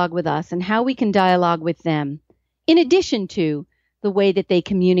dialogue with us and how we can dialogue with them, in addition to the way that they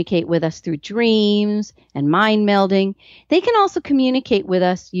communicate with us through dreams and mind melding. They can also communicate with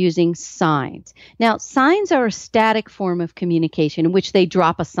us using signs. Now, signs are a static form of communication in which they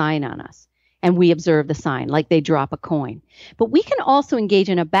drop a sign on us, and we observe the sign, like they drop a coin. But we can also engage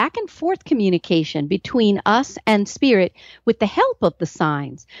in a back and forth communication between us and spirit with the help of the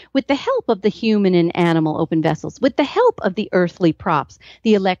signs, with the help of the human and animal open vessels, with the help of the earthly props,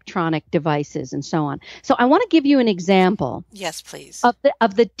 the electronic devices, and so on. So I want to give you an example. Yes, please.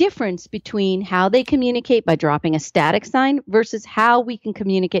 Of the difference between how they communicate by dropping a static sign versus how we can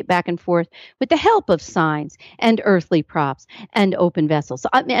communicate back and forth with the help of signs and earthly props and open vessels.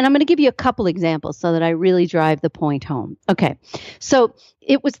 And I'm going to give you a couple examples so that I really drive the point home. Okay, so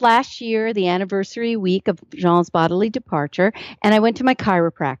it was last year, the anniversary week of Jean's bodily departure, and I went to my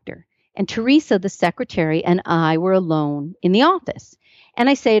chiropractor. And Teresa, the secretary, and I were alone in the office. And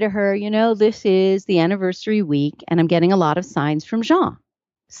I say to her, this is the anniversary week, and I'm getting a lot of signs from Jean.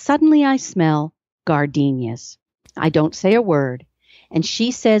 Suddenly I smell gardenias. I don't say a word. And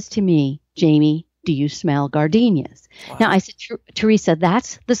she says to me, Jamie, do you smell gardenias? Wow. Now, I said, Teresa,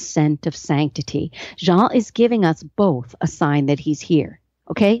 that's the scent of sanctity. Jean is giving us both a sign that he's here.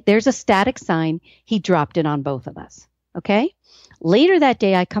 Okay? There's a static sign. He dropped it on both of us. Okay? Later that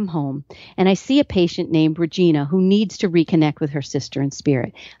day, I come home and I see a patient named Regina who needs to reconnect with her sister in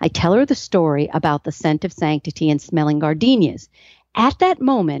spirit. I tell her the story about the scent of sanctity and smelling gardenias. At that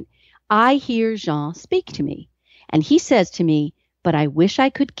moment, I hear Jean speak to me, and he says to me, but I wish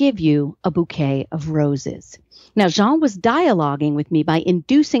I could give you a bouquet of roses. Now, Jean was dialoguing with me by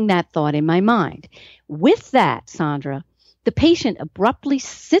inducing that thought in my mind. With that, Sandra, the patient abruptly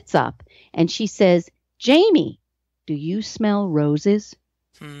sits up and she says, Jamie, do you smell roses?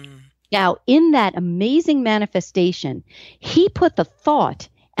 Now, in that amazing manifestation, he put the thought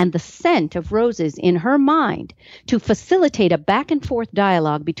and the scent of roses in her mind to facilitate a back and forth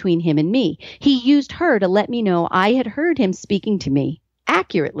dialogue between him and me. He used her to let me know I had heard him speaking to me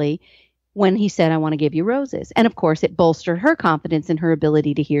accurately when he said, I want to give you roses. And of course, it bolstered her confidence in her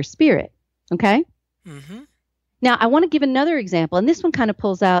ability to hear spirit. Okay? Mm-hmm. Now, I want to give another example, and this one kind of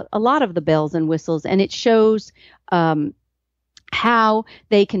pulls out a lot of the bells and whistles, and it shows how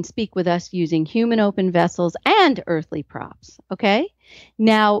they can speak with us using human open vessels and earthly props. Okay?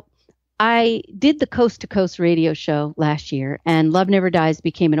 Now, I did the Coast to Coast radio show last year, and Love Never Dies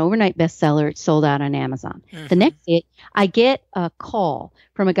became an overnight bestseller. It sold out on Amazon. Mm-hmm. The next day, I get a call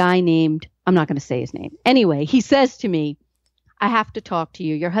from a guy named, I'm not going to say his name. Anyway, he says to me, I have to talk to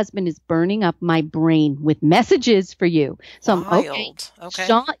you. Your husband is burning up my brain with messages for you. So I'm okay.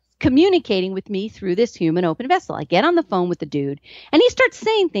 Sean communicating with me through this human open vessel. I get on the phone with the dude, and he starts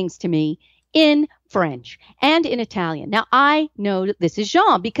saying things to me in French and in Italian. Now, I know that this is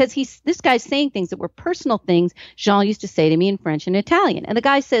Jean because this guy's saying things that were personal things Jean used to say to me in French and Italian. And the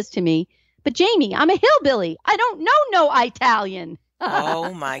guy says to me, but Jamie, I'm a hillbilly. I don't know no Italian.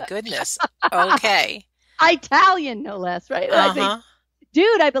 Oh, my goodness. Okay. Italian, no less, right? Uh-huh. I think,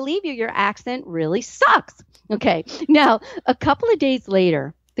 dude, I believe you. Your accent really sucks. Okay. Now, a couple of days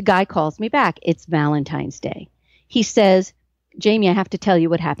later, the guy calls me back. It's Valentine's Day. He says, Jamie, I have to tell you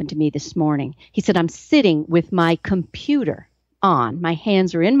what happened to me this morning. He said, I'm sitting with my computer on. My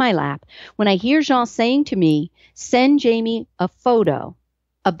hands are in my lap when I hear Jean saying to me, send Jamie a photo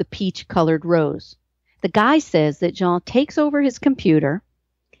of the peach-colored rose. The guy says that Jean takes over his computer,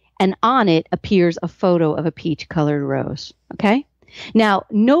 and on it appears a photo of a peach-colored rose. Okay? Now,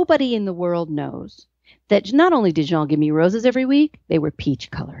 nobody in the world knows that not only did Jean give me roses every week, they were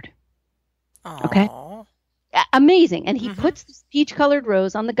peach-colored. Aww. Okay? Amazing. And he puts this peach-colored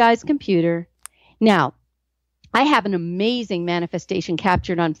rose on the guy's computer. Now, I have an amazing manifestation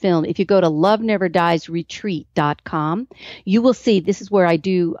captured on film. If you go to loveneverdiesretreat.com, you will see this is where I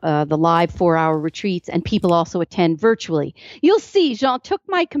do the live 4-hour retreats, and people also attend virtually. You'll see Jean took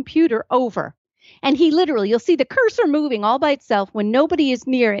my computer over, and he literally, you'll see the cursor moving all by itself when nobody is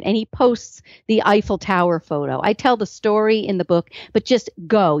near it, and he posts the Eiffel Tower photo. I tell the story in the book, but just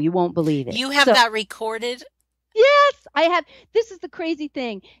go. You won't believe it. You have that recorded? Yes, I have. This is the crazy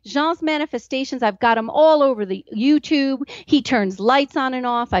thing. Jean's manifestations, I've got them all over the YouTube. He turns lights on and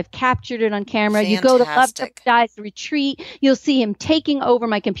off. I've captured it on camera. Fantastic. You go to Love Never Dies Retreat, you'll see him taking over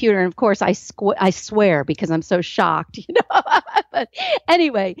my computer. And of course, I swear because I'm so shocked, But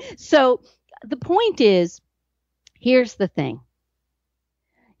anyway, so the point is, here's the thing.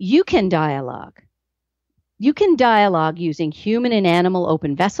 You can dialogue. You can dialogue using human and animal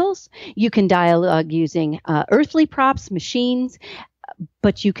open vessels. You can dialogue using earthly props, machines,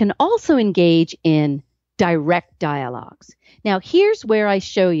 but you can also engage in direct dialogues. Now, here's where I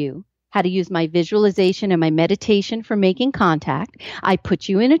show you how to use my visualization and my meditation for making contact. I put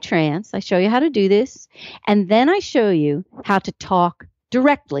you in a trance. I show you how to do this. And then I show you how to talk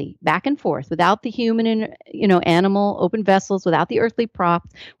directly back and forth without the human and animal open vessels, without the earthly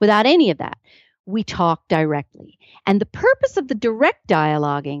props, without any of that. We talk directly. And the purpose of the direct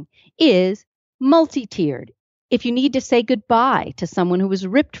dialoguing is multi-tiered. If you need to say goodbye to someone who was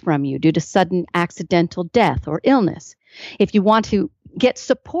ripped from you due to sudden accidental death or illness, if you want to get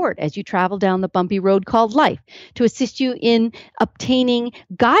support as you travel down the bumpy road called life, to assist you in obtaining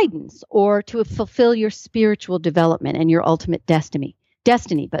guidance or to fulfill your spiritual development and your ultimate destiny.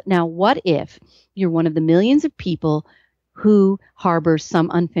 But now what if you're one of the millions of people who harbors some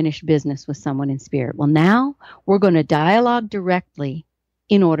unfinished business with someone in spirit? Well, now we're going to dialogue directly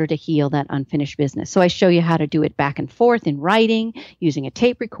in order to heal that unfinished business. So I show you how to do it back and forth in writing, using a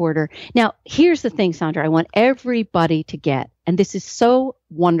tape recorder. Now, here's the thing, Sandra, I want everybody to get, and this is so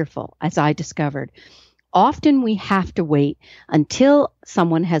wonderful, as I discovered. Often we have to wait until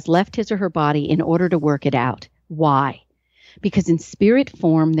someone has left his or her body in order to work it out. Why? Because in spirit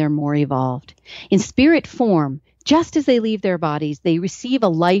form, they're more evolved. In spirit form, just as they leave their bodies, they receive a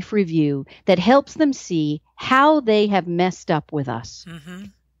life review that helps them see how they have messed up with us. Mm-hmm.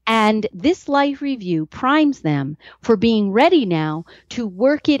 And this life review primes them for being ready now to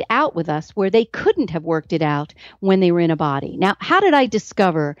work it out with us where they couldn't have worked it out when they were in a body. Now, how did I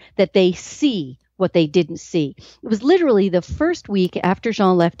discover that they see what they didn't see? It was literally the first week after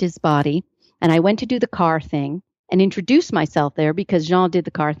Jean left his body, and I went to do the car thing and introduce myself there because Jean did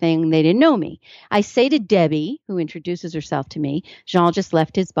the car thing and they didn't know me. I say to Debbie, who introduces herself to me, Jean just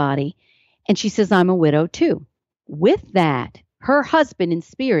left his body, and she says, I'm a widow too. With that, her husband in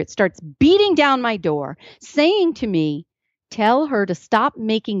spirit starts beating down my door, saying to me, tell her to stop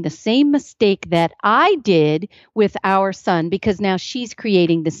making the same mistake that I did with our son because now she's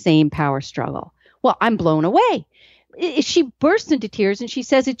creating the same power struggle. Well, I'm blown away. She bursts into tears and she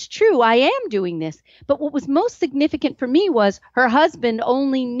says, it's true, I am doing this. But what was most significant for me was her husband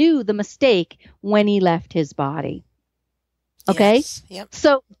only knew the mistake when he left his body. Okay? Yes. Yep.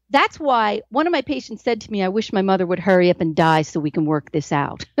 So that's why one of my patients said to me, I wish my mother would hurry up and die so we can work this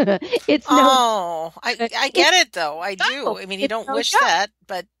out. I get it though. I do. I mean, you don't wish that,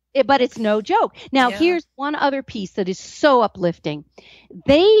 but it's no joke. Now, here's one other piece that is so uplifting.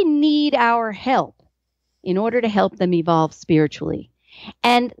 They need our help in order to help them evolve spiritually.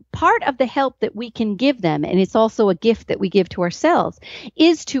 And part of the help that we can give them, and it's also a gift that we give to ourselves,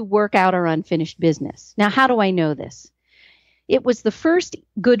 is to work out our unfinished business. Now, how do I know this? It was the first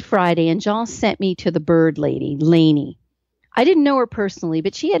Good Friday, and Jean sent me to the bird lady, Lainey. I didn't know her personally,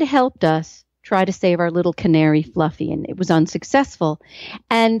 but she had helped us try to save our little canary, Fluffy, and it was unsuccessful.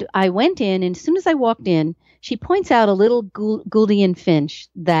 And I went in, and as soon as I walked in, she points out a little Gouldian finch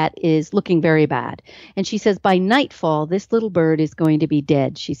that is looking very bad. And she says, by nightfall, this little bird is going to be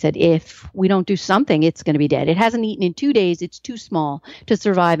dead. She said, if we don't do something, it's going to be dead. It hasn't eaten in 2 days. It's too small to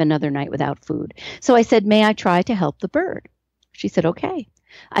survive another night without food. So I said, may I try to help the bird? She said, okay.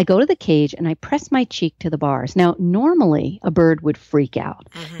 I go to the cage and I press my cheek to the bars. Now, normally a bird would freak out,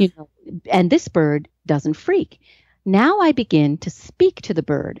 and this bird doesn't freak. Now I begin to speak to the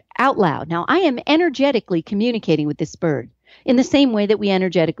bird out loud. Now I am energetically communicating with this bird in the same way that we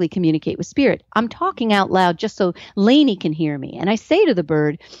energetically communicate with spirit. I'm talking out loud just so Lainey can hear me. And I say to the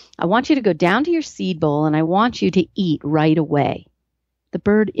bird, I want you to go down to your seed bowl and I want you to eat right away. The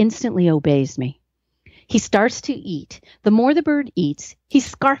bird instantly obeys me. He starts to eat. The more the bird eats,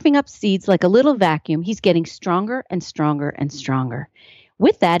 he's scarfing up seeds like a little vacuum. He's getting stronger and stronger and stronger.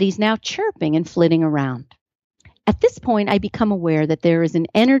 With that, he's now chirping and flitting around. At this point, I become aware that there is an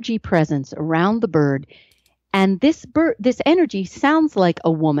energy presence around the bird, And this energy sounds like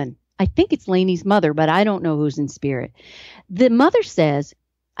a woman. I think it's Lainey's mother, but I don't know who's in spirit. The mother says,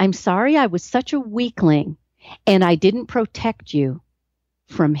 I'm sorry I was such a weakling and I didn't protect you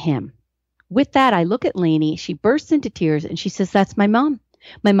from him. With that, I look at Lainey. She bursts into tears and she says, that's my mom.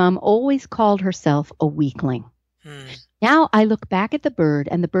 My mom always called herself a weakling. Now I look back at the bird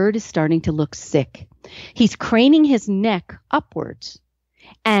and the bird is starting to look sick. He's craning his neck upwards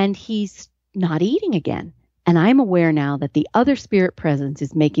and he's not eating again. And I'm aware now that the other spirit presence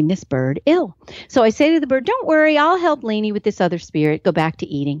is making this bird ill. So I say to the bird, don't worry, I'll help Lainey with this other spirit. Go back to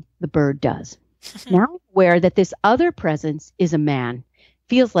eating. The bird does. Now I'm aware that this other presence is a man,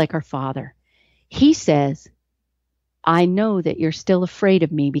 feels like her father. He says, I know that you're still afraid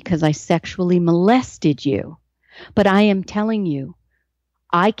of me because I sexually molested you. But I am telling you,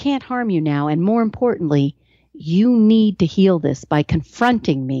 I can't harm you now. And more importantly, you need to heal this by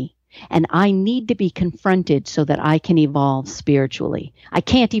confronting me. And I need to be confronted so that I can evolve spiritually. I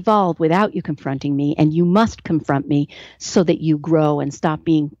can't evolve without you confronting me, and you must confront me so that you grow and stop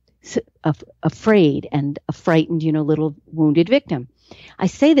being afraid and a frightened, little wounded victim. I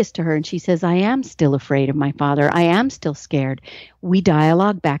say this to her, and she says, I am still afraid of my father. I am still scared. We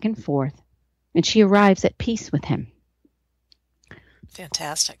dialogue back and forth, and she arrives at peace with him.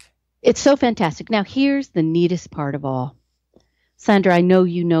 Fantastic. It's so fantastic. Now, here's the neatest part of all. Sandra, I know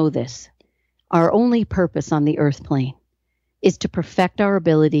you know this. Our only purpose on the earth plane is to perfect our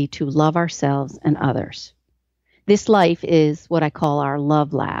ability to love ourselves and others. This life is what I call our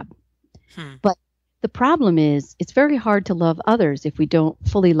love lab. But the problem is it's very hard to love others if we don't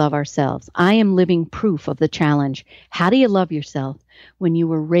fully love ourselves. I am living proof of the challenge. How do you love yourself when you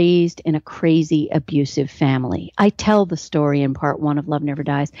were raised in a crazy, abusive family? I tell the story in part 1 of Love Never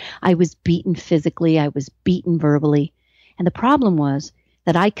Dies. I was beaten physically. I was beaten verbally. And the problem was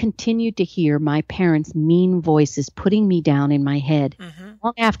that I continued to hear my parents' mean voices putting me down in my head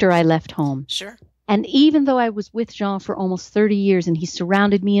long after I left home. Sure. And even though I was with Jean for almost 30 years and he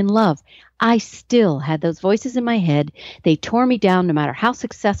surrounded me in love, I still had those voices in my head. They tore me down no matter how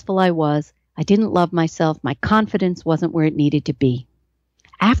successful I was. I didn't love myself. My confidence wasn't where it needed to be.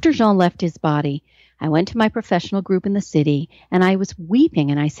 After Jean left his body, I went to my professional group in the city and I was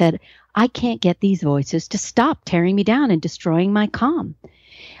weeping and I said, I can't get these voices to stop tearing me down and destroying my calm.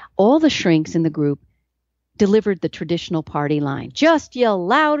 All the shrinks in the group delivered the traditional party line. Just yell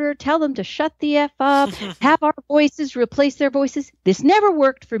louder, tell them to shut the F up, have our voices replace their voices. This never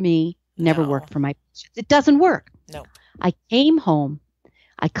worked for me, never worked for my patients. It doesn't work. No. I came home,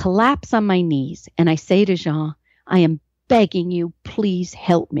 I collapse on my knees and I say to Jean, I am begging you, please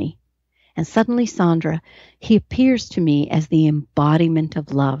help me. And suddenly, Sandra, he appears to me as the embodiment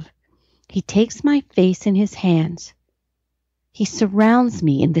of love. He takes my face in his hands. He surrounds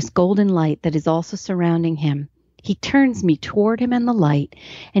me in this golden light that is also surrounding him. He turns me toward him and the light,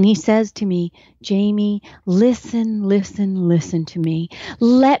 and he says to me, Jamie, listen, listen, listen to me.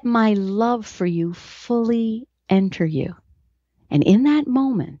 Let my love for you fully enter you. And in that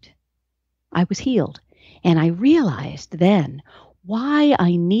moment, I was healed. And I realized then why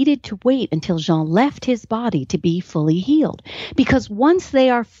I needed to wait until Jean left his body to be fully healed. Because once they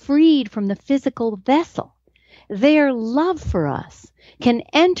are freed from the physical vessel, their love for us can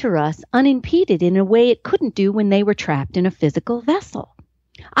enter us unimpeded in a way it couldn't do when they were trapped in a physical vessel.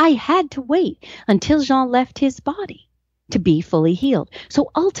 I had to wait until Jean left his body to be fully healed.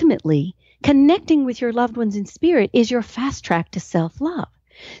 So ultimately, connecting with your loved ones in spirit is your fast track to self-love.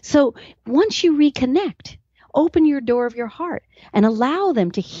 So once you reconnect, open your door of your heart and allow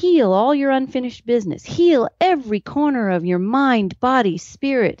them to heal all your unfinished business. Heal every corner of your mind, body,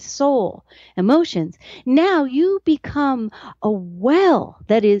 spirit, soul, emotions. Now you become a well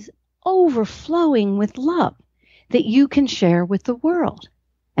that is overflowing with love that you can share with the world.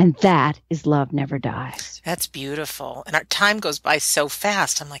 And that is Love Never Dies. That's beautiful. And our time goes by so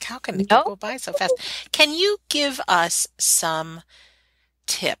fast. I'm like, how can it go by so fast? Can you give us some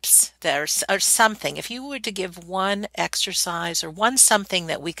tips or something, if you were to give one exercise or one something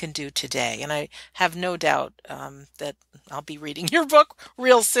that we can do today? And I have no doubt that I'll be reading your book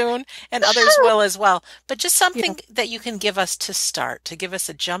real soon and others will as well, but just something that you can give us to start, to give us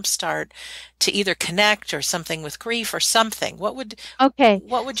a jump start to either connect or something with grief or something. What would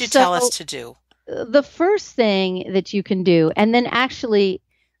you tell us to do? The first thing that you can do, and then actually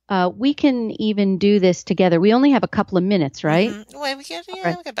we can even do this together. We only have a couple of minutes, right? Well, we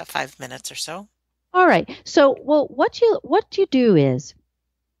got about 5 minutes or so. All right. So, what you do is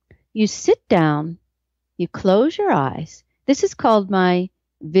you sit down, you close your eyes. This is called my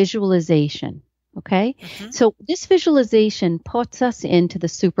visualization. Okay. So this visualization puts us into the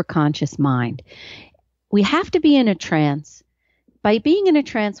superconscious mind. we have to be in a trance. By being in a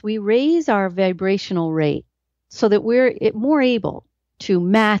trance, we raise our vibrational rate so that we're more able to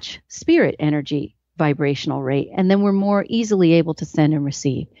match spirit energy vibrational rate, and then we're more easily able to send and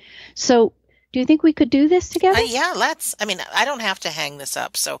receive. So do you think we could do this together? Yeah, let's. I mean, I don't have to hang this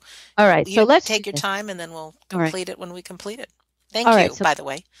up. So all right, so let's take your time, and then we'll complete it when we complete it. Thank you, by the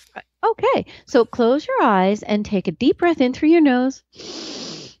way. Okay, so close your eyes and take a deep breath in through your nose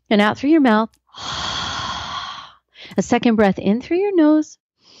and out through your mouth. A second breath in through your nose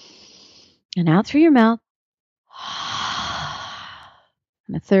and out through your mouth.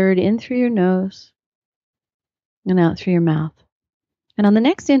 And a third in through your nose and out through your mouth. And on the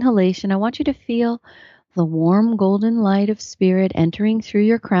next inhalation, I want you to feel the warm golden light of spirit entering through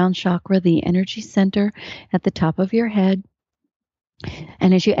your crown chakra, the energy center at the top of your head.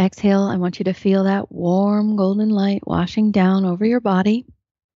 And as you exhale, I want you to feel that warm golden light washing down over your body.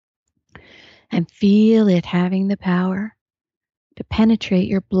 And feel it having the power to penetrate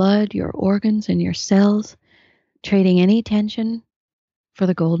your blood, your organs, and your cells, trading any tension for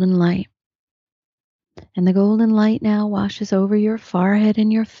the golden light. And the golden light now washes over your forehead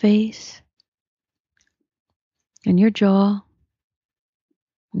and your face, and your jaw,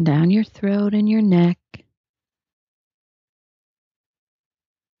 and down your throat and your neck,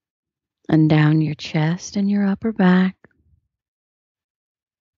 and down your chest and your upper back,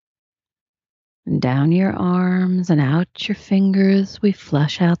 and down your arms and out your fingers. We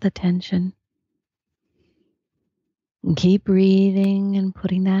flush out the tension. And keep breathing and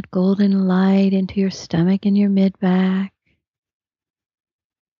putting that golden light into your stomach and your mid-back.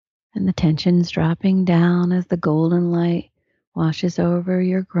 And the tension's dropping down as the golden light washes over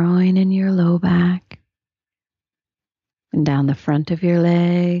your groin and your low back. And down the front of your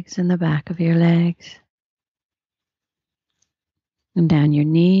legs and the back of your legs. And down your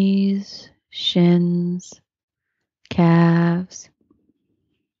knees, shins, calves,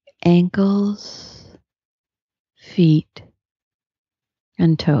 ankles, feet,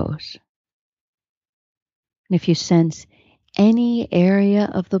 and toes. And if you sense any area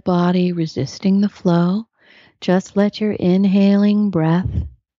of the body resisting the flow, just let your inhaling breath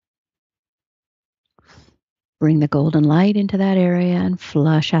bring the golden light into that area and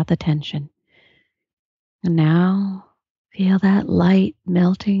flush out the tension. And now feel that light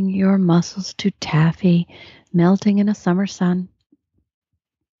melting your muscles to taffy, melting in a summer sun.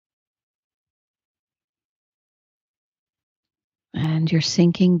 And you're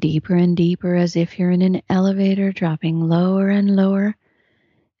sinking deeper and deeper as if you're in an elevator, dropping lower and lower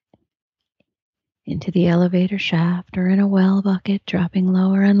into the elevator shaft, or in a well bucket, dropping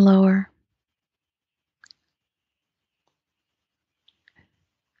lower and lower.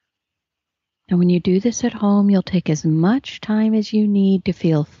 And when you do this at home, you'll take as much time as you need to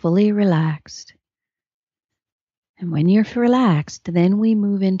feel fully relaxed. And when you're relaxed, then we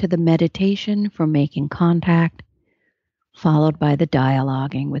move into the meditation for making contact, followed by the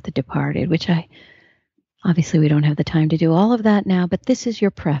dialoguing with the departed, which obviously we don't have the time to do all of that now, but this is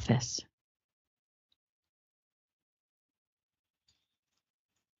your preface.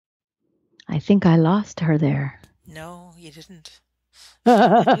 I think I lost her there. No, you didn't.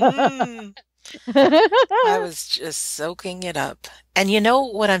 I was just soaking it up. And you know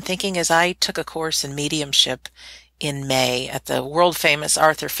what I'm thinking is I took a course in mediumship in May at the world famous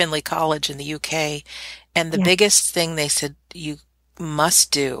Arthur Findlay College in the UK. And the biggest thing they said you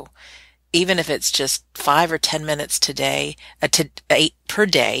must do, even if it's just 5 or 10 minutes today, per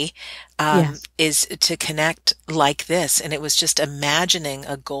day, is to connect like this. And it was just imagining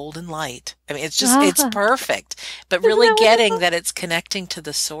a golden light. I mean, it's perfect, but really getting that it's connecting to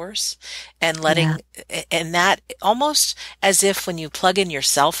the source and letting, and that almost as if when you plug in your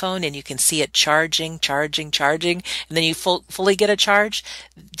cell phone and you can see it charging, and then you fully get a charge,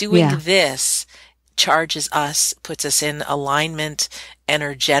 doing this charges us, puts us in alignment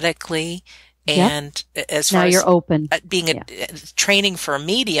energetically. And as far as you're open, being a training for a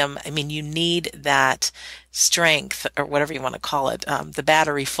medium, I mean, you need that strength, or whatever you want to call it, the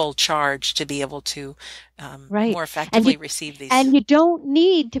battery full charge to be able to more effectively receive these. And you don't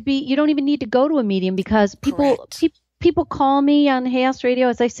even need to go to a medium, because people call me on Chaos Radio,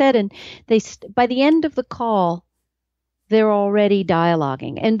 as I said, and by the end of the call, they're already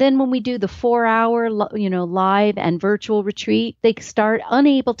dialoguing. And then when we do the 4-hour, live and virtual retreat, they start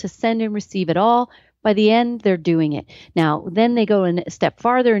unable to send and receive at all. By the end, they're doing it. Now, then they go a step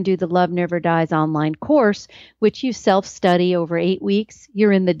farther and do the Love Never Dies online course, which you self-study over 8 weeks.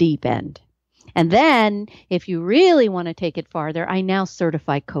 You're in the deep end. And then if you really want to take it farther, I now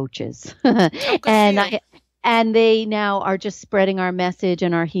certify coaches. And they now are just spreading our message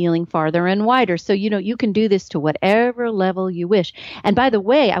and our healing farther and wider. So, you can do this to whatever level you wish. And by the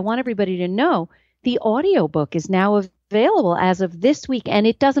way, I want everybody to know the audiobook is now available as of this week, and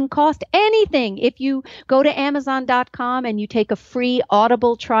it doesn't cost anything. If you go to Amazon.com and you take a free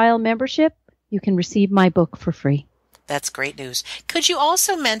Audible trial membership, you can receive my book for free. That's great news. Could you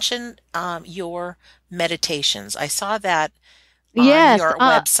also mention your meditations? I saw that on your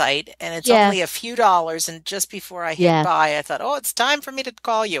website, and it's only a few dollars. And just before I hit buy, I thought, it's time for me to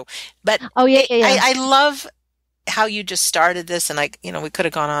call you. But I love how you just started this, and we could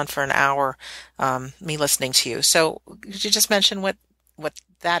have gone on for an hour, me listening to you. So could you just mention what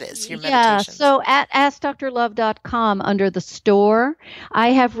that is, your meditations? So at AskDrLove.com, under the store, I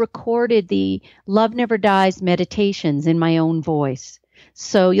have recorded the Love Never Dies meditations in my own voice.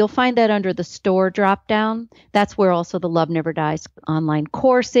 So you'll find that under the store drop down. That's where also the Love Never Dies online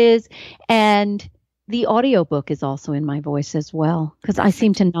course is. And the audiobook is also in my voice as well, because I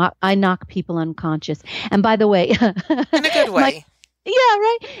seem to knock people unconscious. And by the way, in a good way.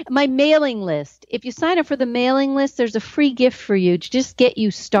 My mailing list. If you sign up for the mailing list, there's a free gift for you to just get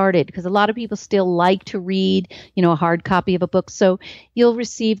you started, because a lot of people still like to read, a hard copy of a book. So you'll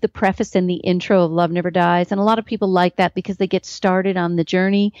receive the preface and the intro of Love Never Dies. And a lot of people like that because they get started on the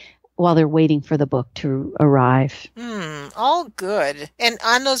journey while they're waiting for the book to arrive. All good. And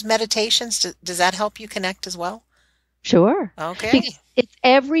on those meditations, does that help you connect as well? Sure. Okay. Because it's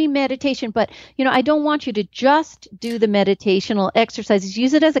every meditation, but I don't want you to just do the meditational exercises.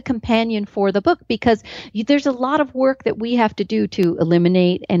 Use it as a companion for the book, because there's a lot of work that we have to do to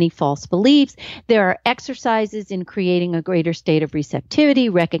eliminate any false beliefs. There are exercises in creating a greater state of receptivity,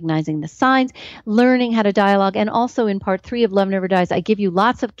 recognizing the signs, learning how to dialogue. And also in part 3 of Love Never Dies, I give you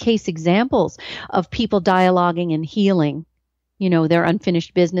lots of case examples of people dialoguing and healing their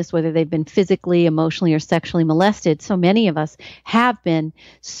unfinished business, whether they've been physically, emotionally, or sexually molested. So many of us have been.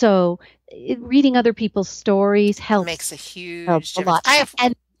 So reading other people's stories helps. Makes a huge difference. I have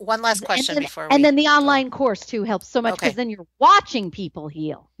one last question before we... And then the online course, too, helps so much, because then you're watching people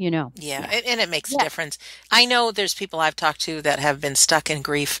heal, Yeah, and it makes a difference. I know there's people I've talked to that have been stuck in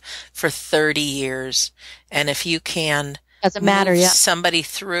grief for 30 years. And if you can move somebody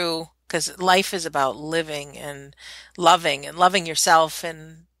through... Because life is about living and loving yourself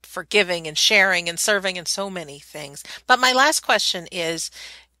and forgiving and sharing and serving and so many things. But my last question is,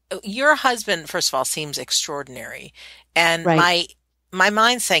 your husband, first of all, seems extraordinary. And my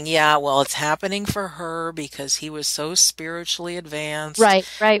mind's saying, it's happening for her because he was so spiritually advanced. Right.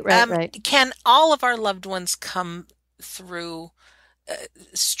 Can all of our loved ones come through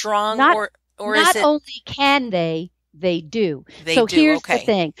strong, or is it... Not only can they do. Here's the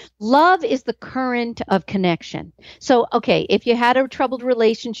thing. Love is the current of connection. So, if you had a troubled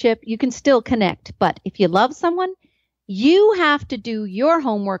relationship, you can still connect. But if you love someone, you have to do your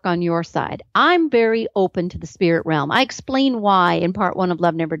homework on your side. I'm very open to the spirit realm. I explain why in part 1 of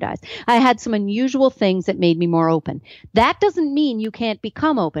Love Never Dies. I had some unusual things that made me more open. That doesn't mean you can't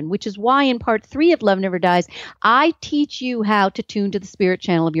become open, which is why in part 3 of Love Never Dies, I teach you how to tune to the spirit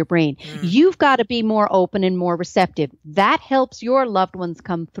channel of your brain. You've got to be more open and more receptive. That helps your loved ones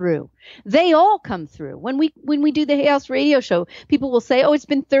come through. They all come through. When we do the Hay House radio show, people will say, it's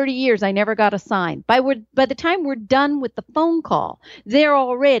been 30 years. I never got a sign. By the time we're done with the phone call, they're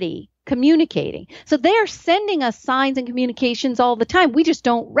already communicating. So they're sending us signs and communications all the time. We just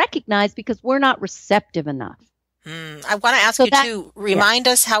don't recognize because we're not receptive enough. I want to ask you to remind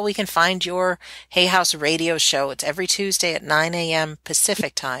us how we can find your Hay House radio show. It's every Tuesday at 9 a.m.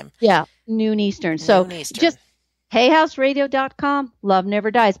 Pacific time. Yeah, noon Eastern. Just HayHouseRadio.com, Love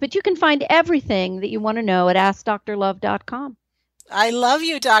Never Dies. But you can find everything that you want to know at AskDrLove.com. I love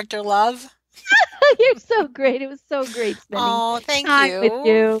you, Dr. Love. You're so great. It was so great spending time with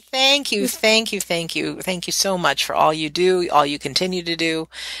you. Thank you. Thank you so much for all you do, all you continue to do,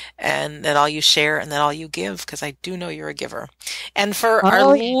 and that all you share and that all you give, because I do know you're a giver. And for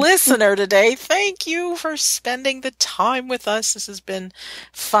our listener today, thank you for spending the time with us. This has been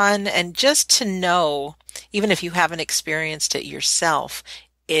fun. And just to know, even if you haven't experienced it yourself,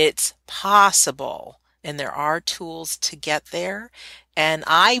 it's possible. And there are tools to get there. And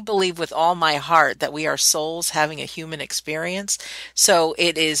I believe with all my heart that we are souls having a human experience. So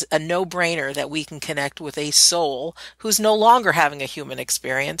it is a no-brainer that we can connect with a soul who's no longer having a human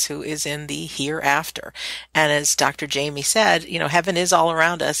experience, who is in the hereafter. And as Dr. Jamie said, heaven is all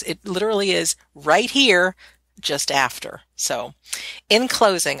around us. It literally is right here, just after. So in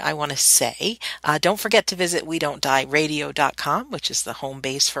closing, I want to say, don't forget to visit WeDon'tDieRadio.com, which is the home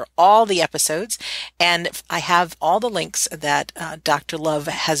base for all the episodes. And I have all the links that Dr. Love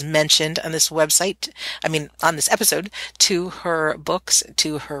has mentioned on this website, on this episode, to her books,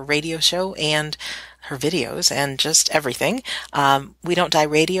 to her radio show, and her videos, and just everything.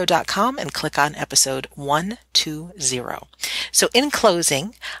 WeDon'tDieRadio.com and click on episode 120. So in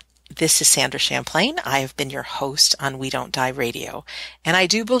closing, this is Sandra Champlain. I have been your host on We Don't Die Radio, and I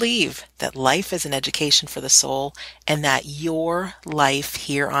do believe that life is an education for the soul and that your life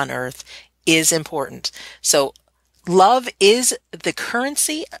here on earth is important. So love is the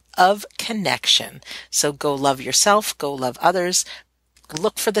currency of connection. So go love yourself, go love others,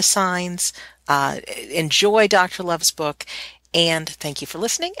 look for the signs, enjoy Dr. Love's book, and thank you for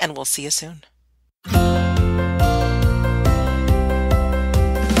listening, and we'll see you soon.